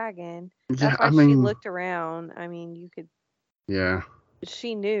fucking dragon, Yeah, that's I why she mean, looked around. I mean, you could. yeah.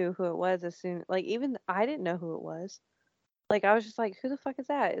 She knew who it was as soon. Like, even I didn't know who it was. Like, I was just like, who the fuck is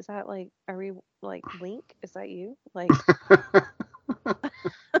that? Is that like, are we like Link? Is that you? Like,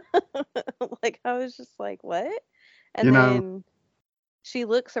 like I was just like, what? You And know, then she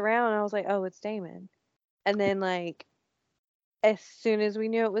looks around. And I was like, oh, it's Damon. And then like, as soon as we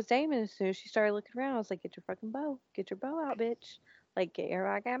knew it was Damon, as soon as she started looking around, I was like, get your fucking bow, get your bow out, bitch. Like, get your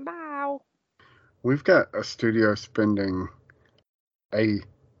fucking bow. we've got a studio spending a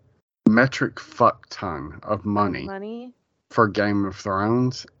metric fuck ton of Of money money. for Game of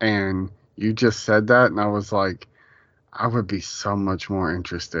Thrones, and you just said that, and I was like, I would be so much more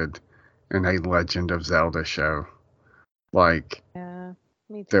interested in a Legend of Zelda show. Like, Yeah,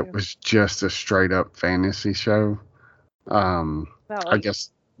 me that too. was just a straight up fantasy show. Um, About I like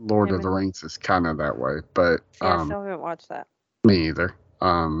guess Lord him of the and. Rings is kind of that way, but See, I still haven't watched that. me either.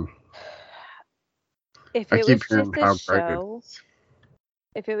 Um, If I it keep was hearing just a how great it show, is.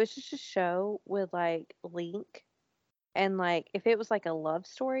 if it was just a show with like Link and like if it was like a love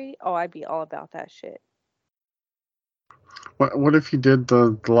story, oh, I'd be all about that shit. What if you did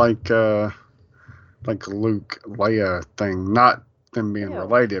the like Luke Leia thing, not them being Ew.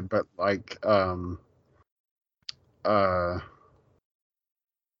 related, but like uh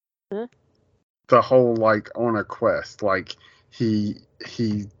Huh? the whole like on a quest, like he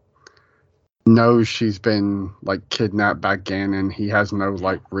knows she's been like kidnapped back in, and he has no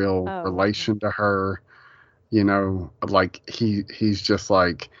like real Oh, relation to her, you know, like he's just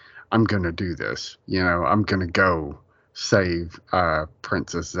like, I'm gonna do this, you know, I'm gonna go save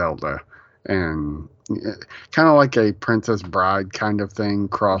Princess Zelda, and kind of like a Princess Bride kind of thing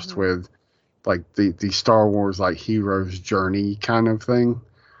crossed hmm. with like the Star Wars like hero's journey kind of thing.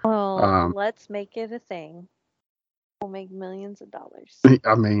 Well, um let's make it a thing. We'll make millions of dollars.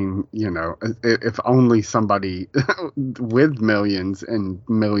 I mean, you know, if only somebody with millions and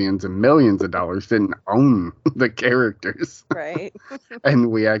millions of dollars didn't own the characters, Right? and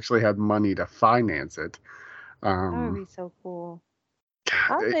we actually had money to finance it. That would Um, be so cool. God,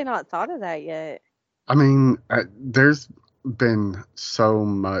 How have they not thought of that yet? I mean, there's been so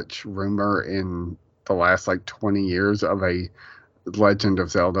much rumor in the last like 20 years of a Legend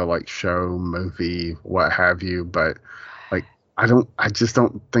of Zelda like show, movie, what have you, but like I just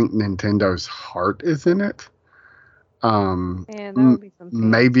don't think Nintendo's heart is in it. Man, that would be some fan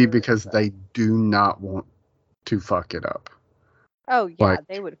Maybe service because though. they do not want to fuck it up. Oh yeah, Like,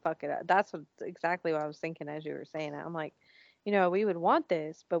 they would fuck it up. That's exactly what I was thinking as you were saying it. I'm like, we would want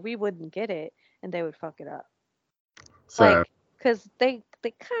this, but we wouldn't get it, and they would fuck it up. so Like, cause they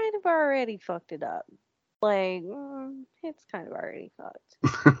kind of already fucked it up. Like, it's kind of already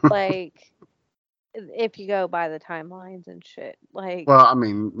fucked. Like, if you go by the timelines and shit, like well, I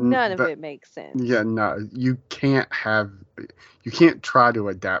mean, none of it makes yeah, sense. no, you can't try to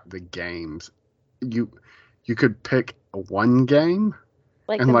adapt the games. You you could pick one game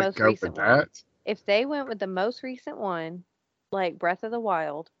Like and the like most go recent with one. that. If they went with the most recent one, like Breath of the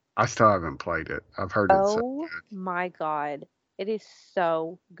Wild. I still haven't played it. I've heard it's so Oh good. my God. It is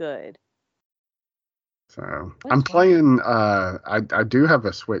so good. So I'm What's wrong? playing. I do have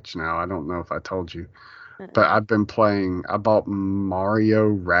a Switch now. I don't know if I told you, but Uh-uh. I've been playing. I bought Mario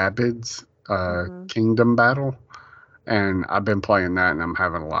Rabbids Mm-hmm. Kingdom Battle, and I've been playing that, and I'm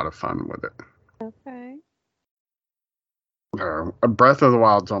having a lot of fun with it. Okay. Breath of the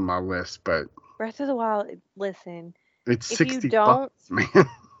Wild's on my list, but Breath of the Wild, listen, it's if you 60 don't bucks, man.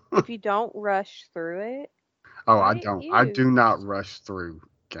 if you don't rush through it, Oh, I buy it don't. I do not used. rush through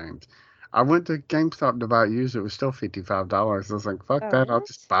games. I went to GameStop to buy it used. It was still $55. I was like, fuck Oh, that. I'll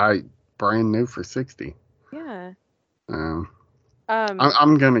just what? buy it brand new for 60. Yeah. Um, Um,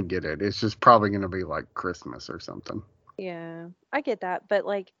 I'm gonna get it. It's just probably gonna be like Christmas or something. yeah. I get that, but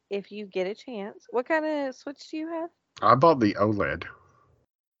like if you get a chance, what kind of Switch do you have? I bought the OLED.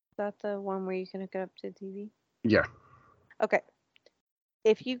 Is that the one where you can hook it up to the TV? Yeah, Okay.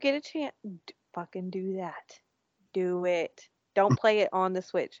 If you get a chance, fucking do that. Do it. Don't play it on the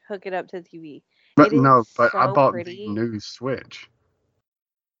Switch. Hook it up to the TV. but It is no, but I so bought the pretty. new Switch.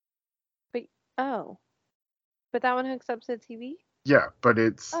 But oh, but that one hooks up to the TV? Yeah, but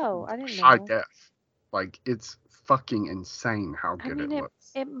it's Oh, I didn't high know. def. Like it's fucking insane how I good mean it it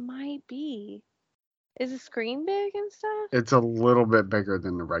looks. it might be. Is the screen big and stuff? It's a little bit bigger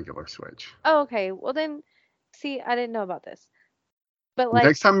than the regular Switch. Oh, okay. Well then, see, I didn't know about this. But like,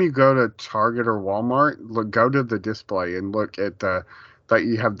 Next time you go to Target or Walmart, go to the display and look at the that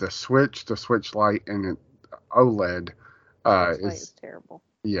you have the Switch Lite, and it, OLED. Switch Lite Is is terrible.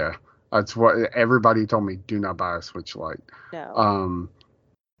 Yeah, that's what everybody told me. Do not buy a Switch Lite. No. Um,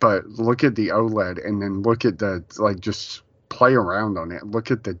 but look at the OLED, and then look at the like. Just play around on it.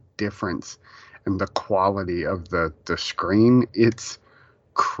 Look at the difference and the quality of the screen. It's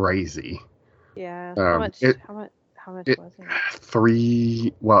crazy. Yeah. How Um, much? it How much it was it?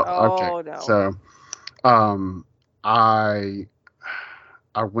 three. Well, okay. Oh no. So, um, I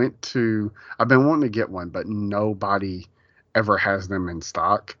I went to. I've been wanting to get one, but nobody ever has them in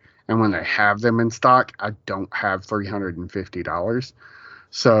stock. And when they Mm. have them in stock, I don't have $350.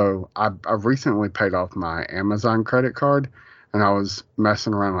 So I recently paid off my Amazon credit card, and I was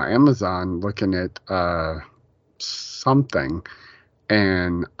messing around on Amazon looking at something,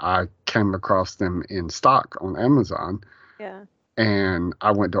 and I came across them in stock on Amazon. Yeah. And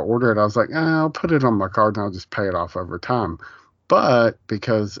I went to order it. I was like, I'll put it on my card and I'll just pay it off over time. But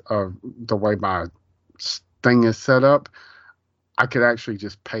because of the way my thing is set up, I could actually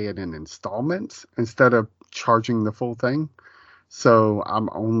just pay it in installments instead of charging the full thing. So I'm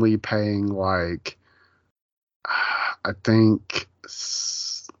only paying like, I think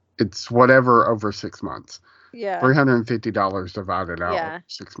it's whatever over 6 months. Yeah. $350 divided out over Yeah.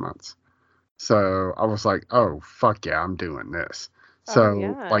 6 months. So I was like, oh, fuck yeah, I'm doing this. Oh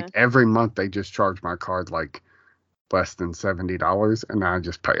So like yeah. every month they just charge my card like less than $70, and I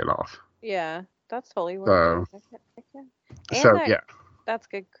just pay it off. Yeah. That's totally worth it. So Heck yeah. And so that yeah. that's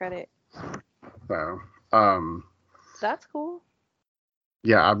good credit. So So um that's cool.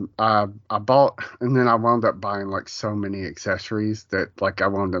 yeah, I bought, and then I wound up buying like so many accessories that like I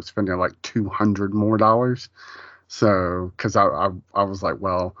wound up spending like $200 more. So because I was like,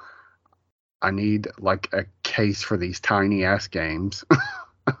 well, I need like a case for these tiny ass games.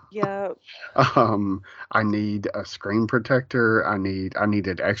 Yeah. Um, I need a screen protector. I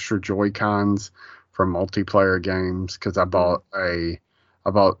needed extra Joy Cons for multiplayer games because Mm. I bought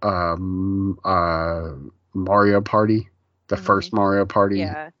Mario Party, the Mhm. first Mario Party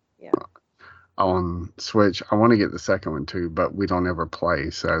Yeah. Yeah. on Switch. I want to get the second one too, but we don't ever play,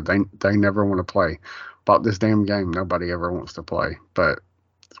 so they never want to play. Bought this damn game, nobody ever wants to play, but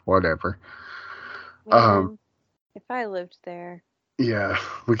whatever. Um, Man, if I lived there yeah,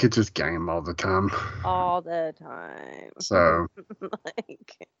 we could just game all the time. all the time. So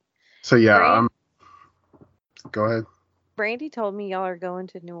Like so yeah, Brand go ahead. Brandy told me y'all are going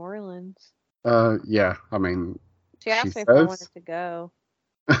to New Orleans. Yeah, I mean, She she asked me if I says wanted to go.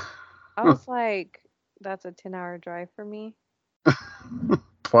 I was like, that's a 10-hour drive for me.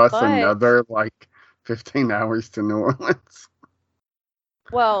 plus But, another like 15 hours to New Orleans.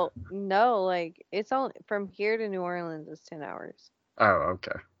 well, no, like it's only from here to New Orleans is 10 hours. Oh,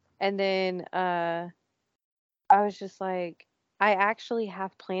 okay. And then I was just like, I actually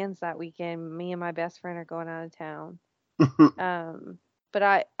have plans that weekend. Me and my best friend are going out of town. Um, but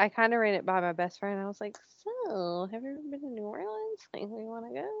I kind of ran it by my best friend. I was like, "So, have you ever been to New Orleans? Like, we want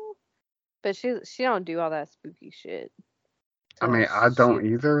to go?" But she don't do all that spooky shit. I So mean, I she don't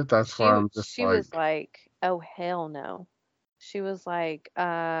either. That's why I'm just she was like, like, "Oh hell no." She was like,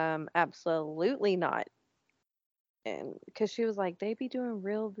 absolutely not." And because she was like, they be doing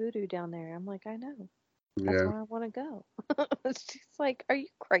real voodoo down there. I'm like, I know. That's Yeah. why I want to go. She's like, are you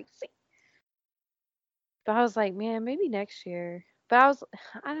crazy? But I was like, man, maybe next year. But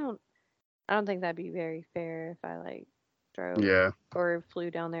I don't, I don't think that'd be very fair if I like drove Yeah. or flew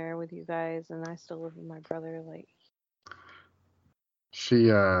down there with you guys and I still live with my brother. Like, She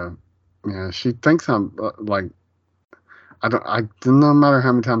yeah, she thinks I'm like I no matter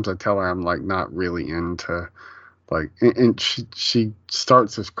how many times I tell her I'm like not really into like and she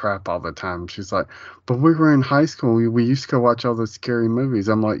starts this crap all the time. She's like, "But we were in high school. We used to go watch all those scary movies."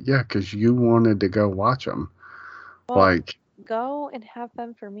 I'm like, "Yeah, cuz you wanted to go watch them." well, Like go and have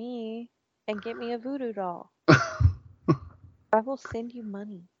fun for me and get me a voodoo doll. I will send you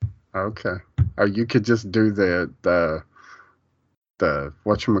money. okay. Or you could just do the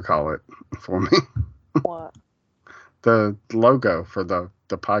whatchamacallit for me. What? The logo for the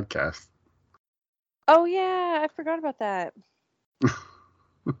podcast. Oh yeah, I forgot about that.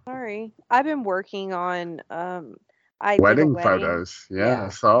 Sorry. I've been working on I did a Wedding wedding. photos. Yeah, I Yeah, I did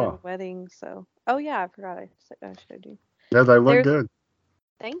a saw. wedding, so oh yeah, I forgot I showed you. Yeah, they look There's good.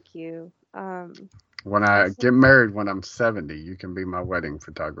 thank you. When I That's get married when I'm 70, you can be my wedding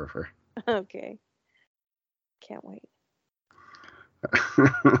photographer. okay. Can't wait.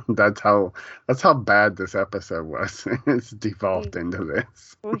 that's how that's how bad this episode was. It's devolved We into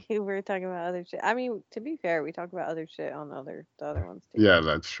this. we were talking about other shit. I mean, to be fair, we talk about other shit on the other ones too. Yeah,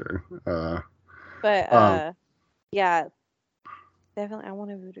 that's true. But Um, yeah, definitely I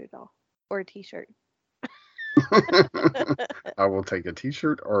want a voodoo doll or a t-shirt. I will take a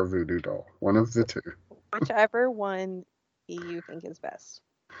T-shirt or a voodoo doll, one of the two. Whichever one you think is best.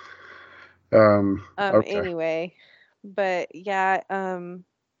 Okay. Anyway, but yeah,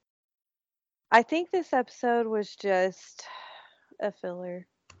 I think this episode was just a filler.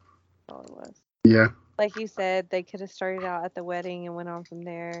 That's all it was. Yeah. Like you said, they could have started out at the wedding and went on from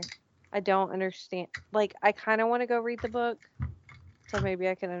there. I don't understand. Like, I kind of want to go read the book, so maybe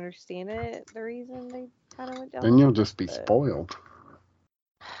I can understand it. The reason they kind of went down Then this you'll path, just be but spoiled.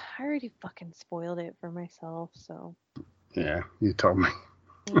 I already fucking spoiled it for myself. So Yeah, you told me.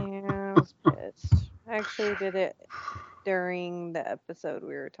 yeah, I was pissed. I actually did it during the episode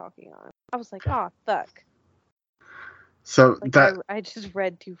we were talking on. I was like, oh fuck. So Like that I just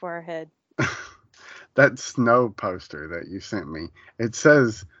read too far ahead. that snow poster that you sent me, it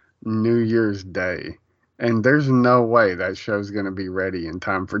says New Year's Day, and there's no way that show's gonna be ready in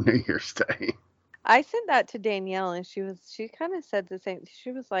time for New Year's Day. I sent that to Danielle and she kind of said the same.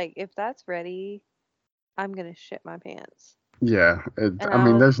 She was like, if that's ready, I'm gonna shit my pants. Yeah, And I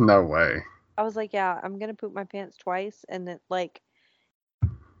mean, there's no way. I was like, yeah, I'm gonna poop my pants twice, and then like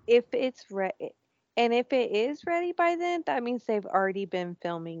if it's ready, and if it is ready by then, that means they've already been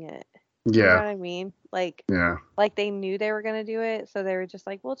filming it. You know Yeah, what I mean? yeah, Like they knew they were gonna do it, so they were just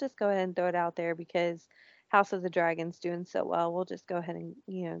like, we'll just go ahead and throw it out there because House of the Dragon's doing so well. We'll just go ahead and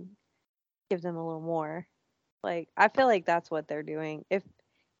give them a little more. Like I feel like that's what they're doing. If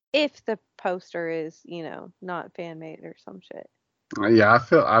the poster is not fan made or some shit. yeah.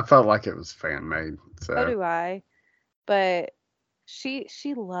 I felt like it was fan made. So So do I. But she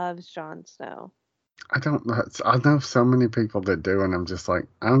loves Jon Snow. I don't know. I know so many people that do, and I'm just like,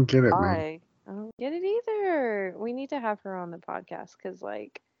 I don't get it, man. I don't get it either. We need to have her on the podcast because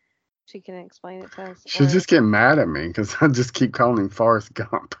like she can explain it to us. She'll Or just get mad at me because I just keep calling him Forrest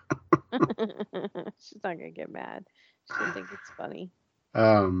Gump. she's not gonna get mad. She's gonna think it's funny.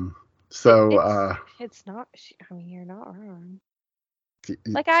 Um. It, So it's it's not. I mean, you're not wrong.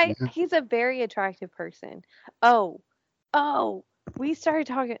 Like yeah. he's a very attractive person. Oh, oh, we started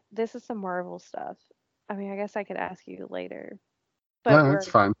talking. This is some Marvel stuff. I mean, I guess I could ask you later, but No, we're it's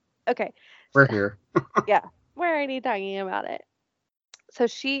fine. okay. We're So, here. yeah, we're already talking about it. So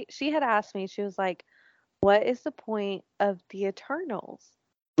she had asked me. She was like, "What is the point of the Eternals?"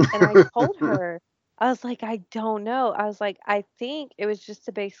 And I told her, I was like, "I don't know." I was like, "I think it was just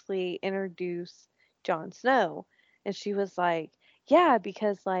to basically introduce Jon Snow." And she was like, "Yeah,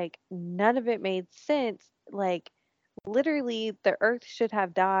 because like none of it made sense. Like literally the earth should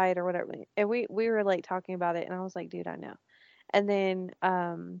have died or whatever." And we were like talking about it and I was like, "Dude, I know." And then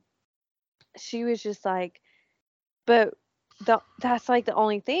she was just like, "But that's like the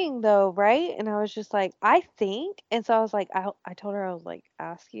only thing though, right?" And I was just like, "I think." And so I was like, I told her I was like,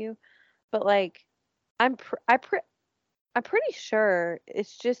 "Ask you." But like I'm pr- I pre- I'm pretty sure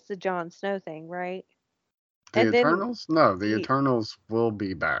it's just the Jon Snow thing, right? The And then Eternals? No, the y- Eternals will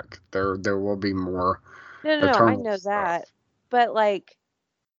be back. There will be more no, I Eternal know stuff. that. But like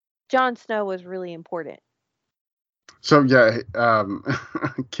Jon Snow was really important. So yeah,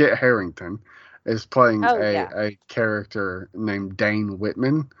 Kit Harrington is playing Oh yeah. a character named Dane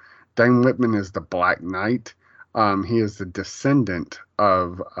Whitman. Dane Whitman is the Black Knight. He is the descendant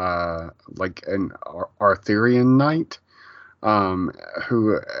of like an Arthurian knight,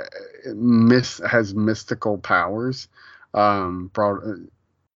 who has mystical powers. Brought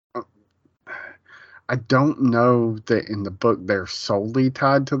I don't know that in the book they're solely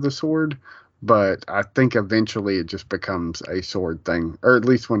tied to the sword, but I think eventually it just becomes a sword thing, or at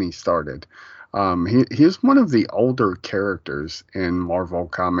least when he started. He is one of the older characters in Marvel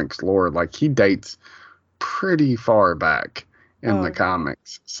Comics lore. Like he dates pretty far back in Oh, the okay.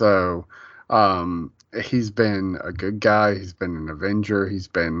 comics. So he's been a good guy. He's been an Avenger. He's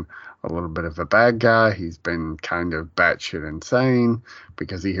been a little bit of a bad guy. He's been kind of batshit insane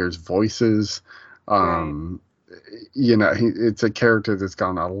because he hears voices. Right. Um, it's a character that's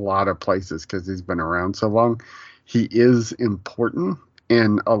gone a lot of places because he's been around so long. He is important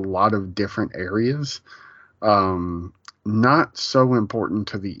in a lot of different areas. Um, Not so important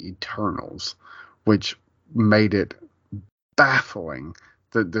to the Eternals, which made it baffling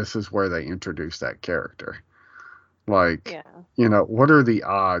that this is where they introduced that character. Like, Yeah. what are the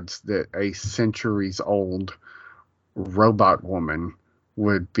odds that a centuries old robot woman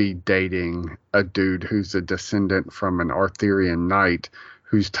would be dating a dude who's a descendant from an Arthurian knight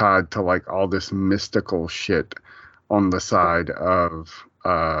who's tied to like all this mystical shit on the side of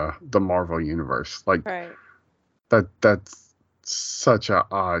the Marvel universe? Like Right. that's such a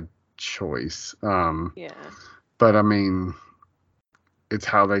odd choice. Yeah. But I mean, it's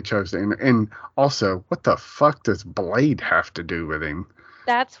how they chose to. And also, what the fuck does Blade have to do with him?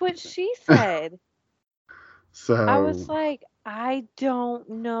 That's what she said. I was So, like, I don't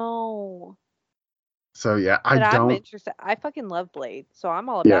know. yeah, I But I'm don't. interested. I fucking love Blade, so I'm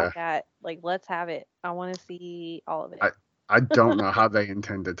all Yeah, about that. Like, let's have it. I want to see all of it. I I don't know how they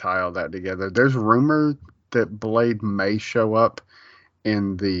intend to tie all that together. There's rumor that Blade may show up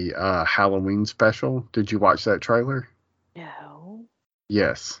in the Halloween special. Did you watch that trailer? No.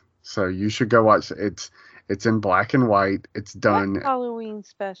 Yes. So you should go watch it. It's in black and white. It's What done Halloween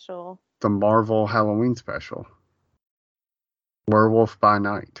special? the Marvel Halloween special. Werewolf by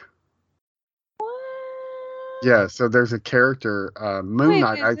Night. What? Yeah, so there's a character, Moon Wait,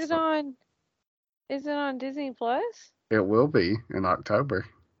 Knight. is it on Disney Plus? It will be in October.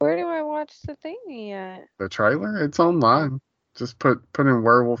 Where do I watch the thingy at? The trailer, it's Oh, online. Just put in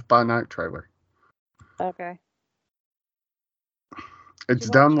Werewolf by Night trailer. okay. Did It's you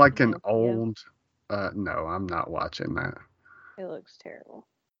watch done like an Pinocchio? old. No, I'm not watching that. It looks terrible.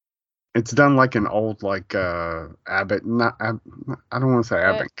 It's done like an old Abbott. Not I don't want to say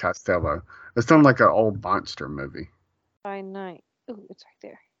What? Abbott Costello. It's done like an old monster movie. By night. Ooh, it's right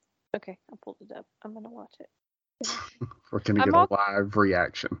there. Okay, I pulled it up. I'm gonna watch it. We're gonna I'm get a all live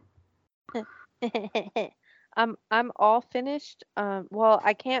reaction. I'm all finished. Well,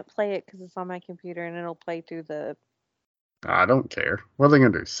 I can't play it because it's on my computer and it'll play through the. I don't care. What are they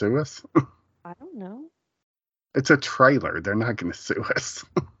gonna do? Sue us? I don't know. It's a trailer. They're not gonna sue us.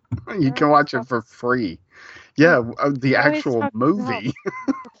 You We're can always watch it talking. for free. Yeah, the We're always actual talking about. movie.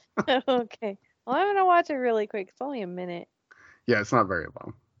 Okay. Well, I'm gonna watch it really quick. It's only a minute. Yeah, it's not very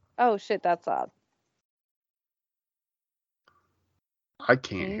long. Oh shit, that's odd. I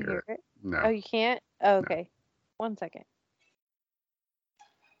Can can't you hear hear it. it? No, Oh, you can't? Oh, no. okay. 1 second.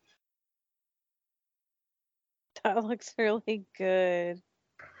 That looks really good.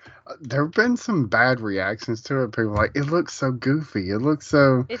 There have been some bad reactions to it. People are like, it looks so goofy. It looks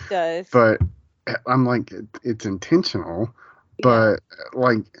so, It does. but I'm like, it's intentional. Yeah. But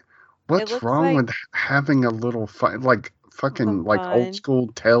like, It what's looks wrong like with having a little fun, like some fucking like old fun. school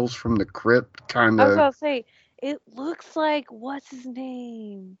Tales from the Crypt kind I was of? about to say, it looks like what's his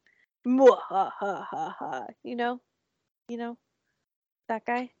name? Mwahahaha. You know that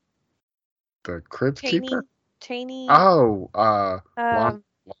guy, The Crypt Keeper? Cheney. Cheney. Oh, Lon, Um.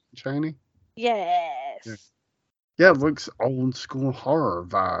 Lon Chaney? Yeah. Yes. Yeah, it That's looks old school horror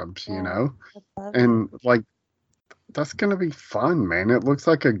vibes, yeah. I love it. And like that's gonna be fun, man. It looks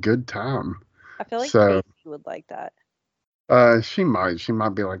like a good time. I feel like So, Casey would like that. she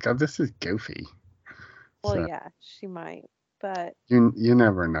might be like, oh, this is goofy. Well, So yeah, she might, but you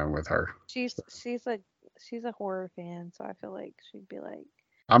never know with her. she's So, she's a she's a horror fan, so I feel like she'd be like,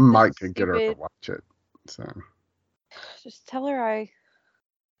 I "This might is could get her to stupid." watch it. So, Just tell her I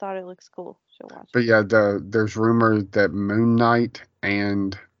thought it looks cool. She'll watch but it. yeah, there's rumors that Moon Knight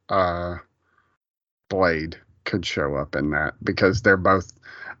and uh Blade could show up in that because they're both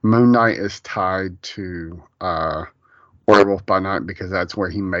Moon Knight is tied to Werewolf by Night because that's where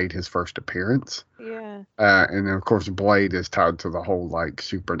he made his first appearance. Yeah. And then, of course, Blade is tied to the whole, like,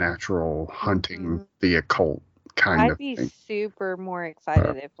 supernatural hunting, the occult kind I'd of be thing. super more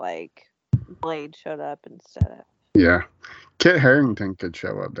excited if, like, Blade showed up instead of. Yeah. Kit Harington could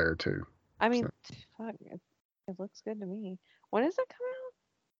show up there, too. I mean, fuck, it looks good to me. When does it come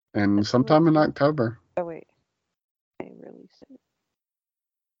out? And sometime in October. Oh, wait. They released it.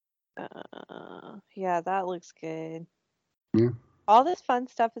 Yeah, that looks good. Yeah. All this fun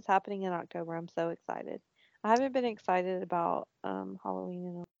stuff is happening in October. I'm so excited. I haven't been excited about Halloween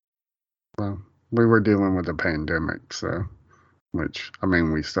in a Well, we were dealing with a pandemic, so, which, I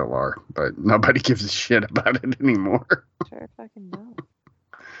mean, we still are, but nobody gives a shit about it anymore. sure fucking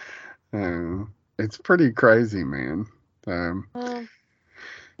don't. It's pretty crazy, man. Yeah.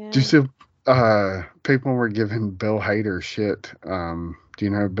 Do you see people were giving Bill Hader shit? Do you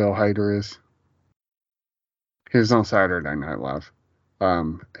know who Bill Hader is? He was on Saturday Night Live.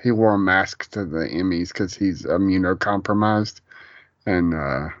 He wore a mask to the Emmys because he's immunocompromised, and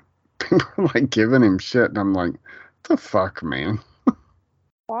people were like giving him shit, and I'm like, what the fuck, man?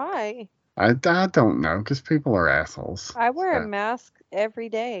 Why? I don't know, because people are assholes. I wear a mask every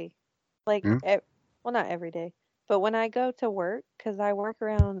day. Like, Yeah. well, not every day, but when I go to work, because I work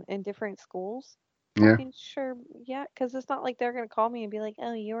around in different schools, Yeah. fucking sure, yeah, because it's not like they're going to call me and be like,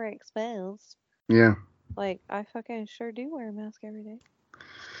 oh, you were exposed. Yeah. Like, I fucking sure do wear a mask every day.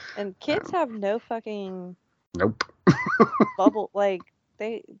 And kids have no fucking Nope. bubble, like,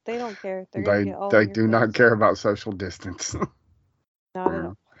 they don't care. They're going to get all They in your do not face. care about social distance. Not at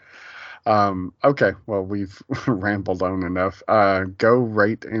all. Okay, well, we've rambled on enough. Go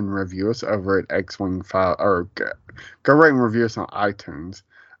rate and review us over at X-Wing File, or go rate and review us on iTunes,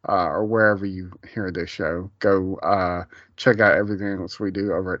 or wherever you hear this show. Go check out everything else we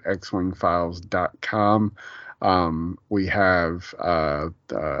do over at xwingfiles.com. We have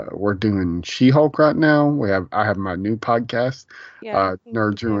we're doing She-Hulk right now. I have my new podcast, Yeah,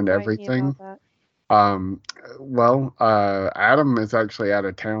 Nerds Ruined Everything. Well, Adam is actually out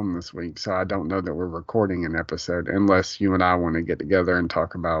of town this week, so I don't know that we're recording an episode unless you and I want to get together and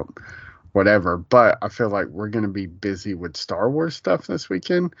talk about whatever. But I feel like we're going to be busy with Star Wars stuff this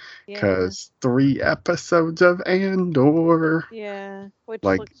weekend because 3 episodes of Andor. Yeah, which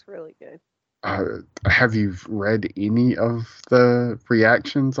like, looks really good. Have you read any of the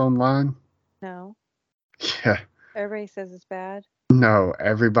reactions online? No. Yeah. Everybody says it's bad. No,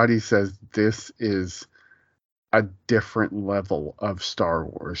 everybody says this is a different level of Star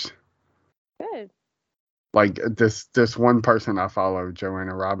Wars. Good. Like this one person I follow,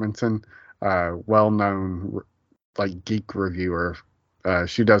 Joanna Robinson, well-known like geek reviewer.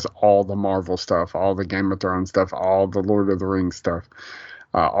 She does all the Marvel stuff, all the Game of Thrones stuff, all the Lord of the Rings stuff,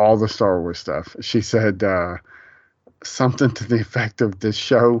 all the Star Wars stuff. She said something to the effect of, this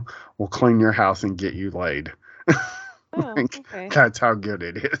show will clean your house and get you laid. Oh, okay. That's how good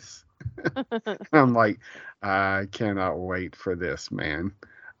it is. I'm like, I cannot wait for this, man.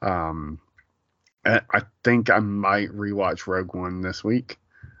 I think I might rewatch Rogue One this week.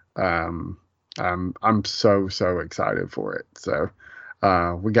 I'm so excited for it. So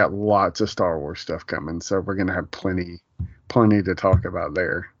we got lots of Star Wars stuff coming, so we're gonna have plenty to talk about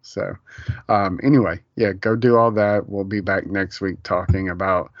there. So anyway, yeah, go do all that. We'll be back next week talking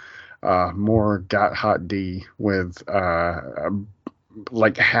about more Got Hot D with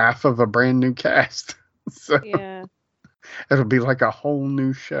like half of a brand new cast. So yeah, it'll be like a whole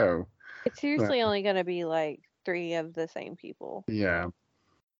new show. it's usually only going to be like 3 of the same people. Yeah.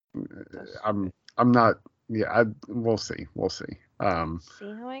 So. I'm not. Yeah, we'll see. See how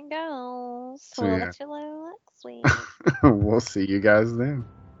it goes. So, we'll yeah. let you know next week. We'll see you guys then.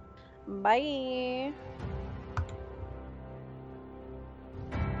 Bye.